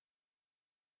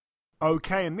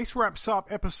 Okay, and this wraps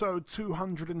up episode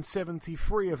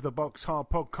 273 of the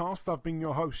BoxHard Podcast. I've been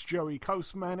your host, Joey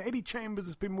Coastman. Eddie Chambers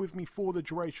has been with me for the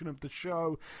duration of the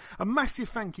show. A massive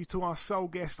thank you to our sole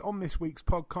guest on this week's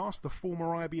podcast, the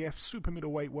former IBF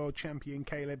Super-Middleweight World Champion,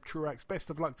 Caleb Truax.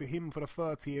 Best of luck to him for the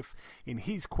 30th in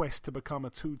his quest to become a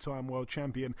two-time world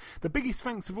champion. The biggest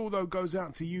thanks of all, though, goes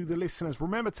out to you, the listeners.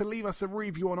 Remember to leave us a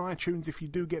review on iTunes if you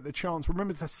do get the chance.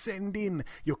 Remember to send in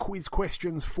your quiz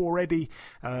questions for Eddie.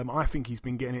 I think he's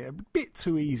been getting it a bit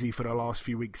too easy for the last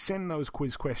few weeks. Send those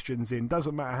quiz questions in.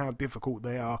 Doesn't matter how difficult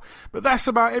they are. But that's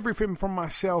about everything from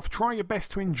myself. Try your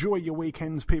best to enjoy your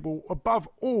weekends, people. Above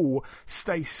all,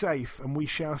 stay safe, and we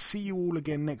shall see you all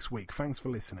again next week. Thanks for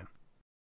listening.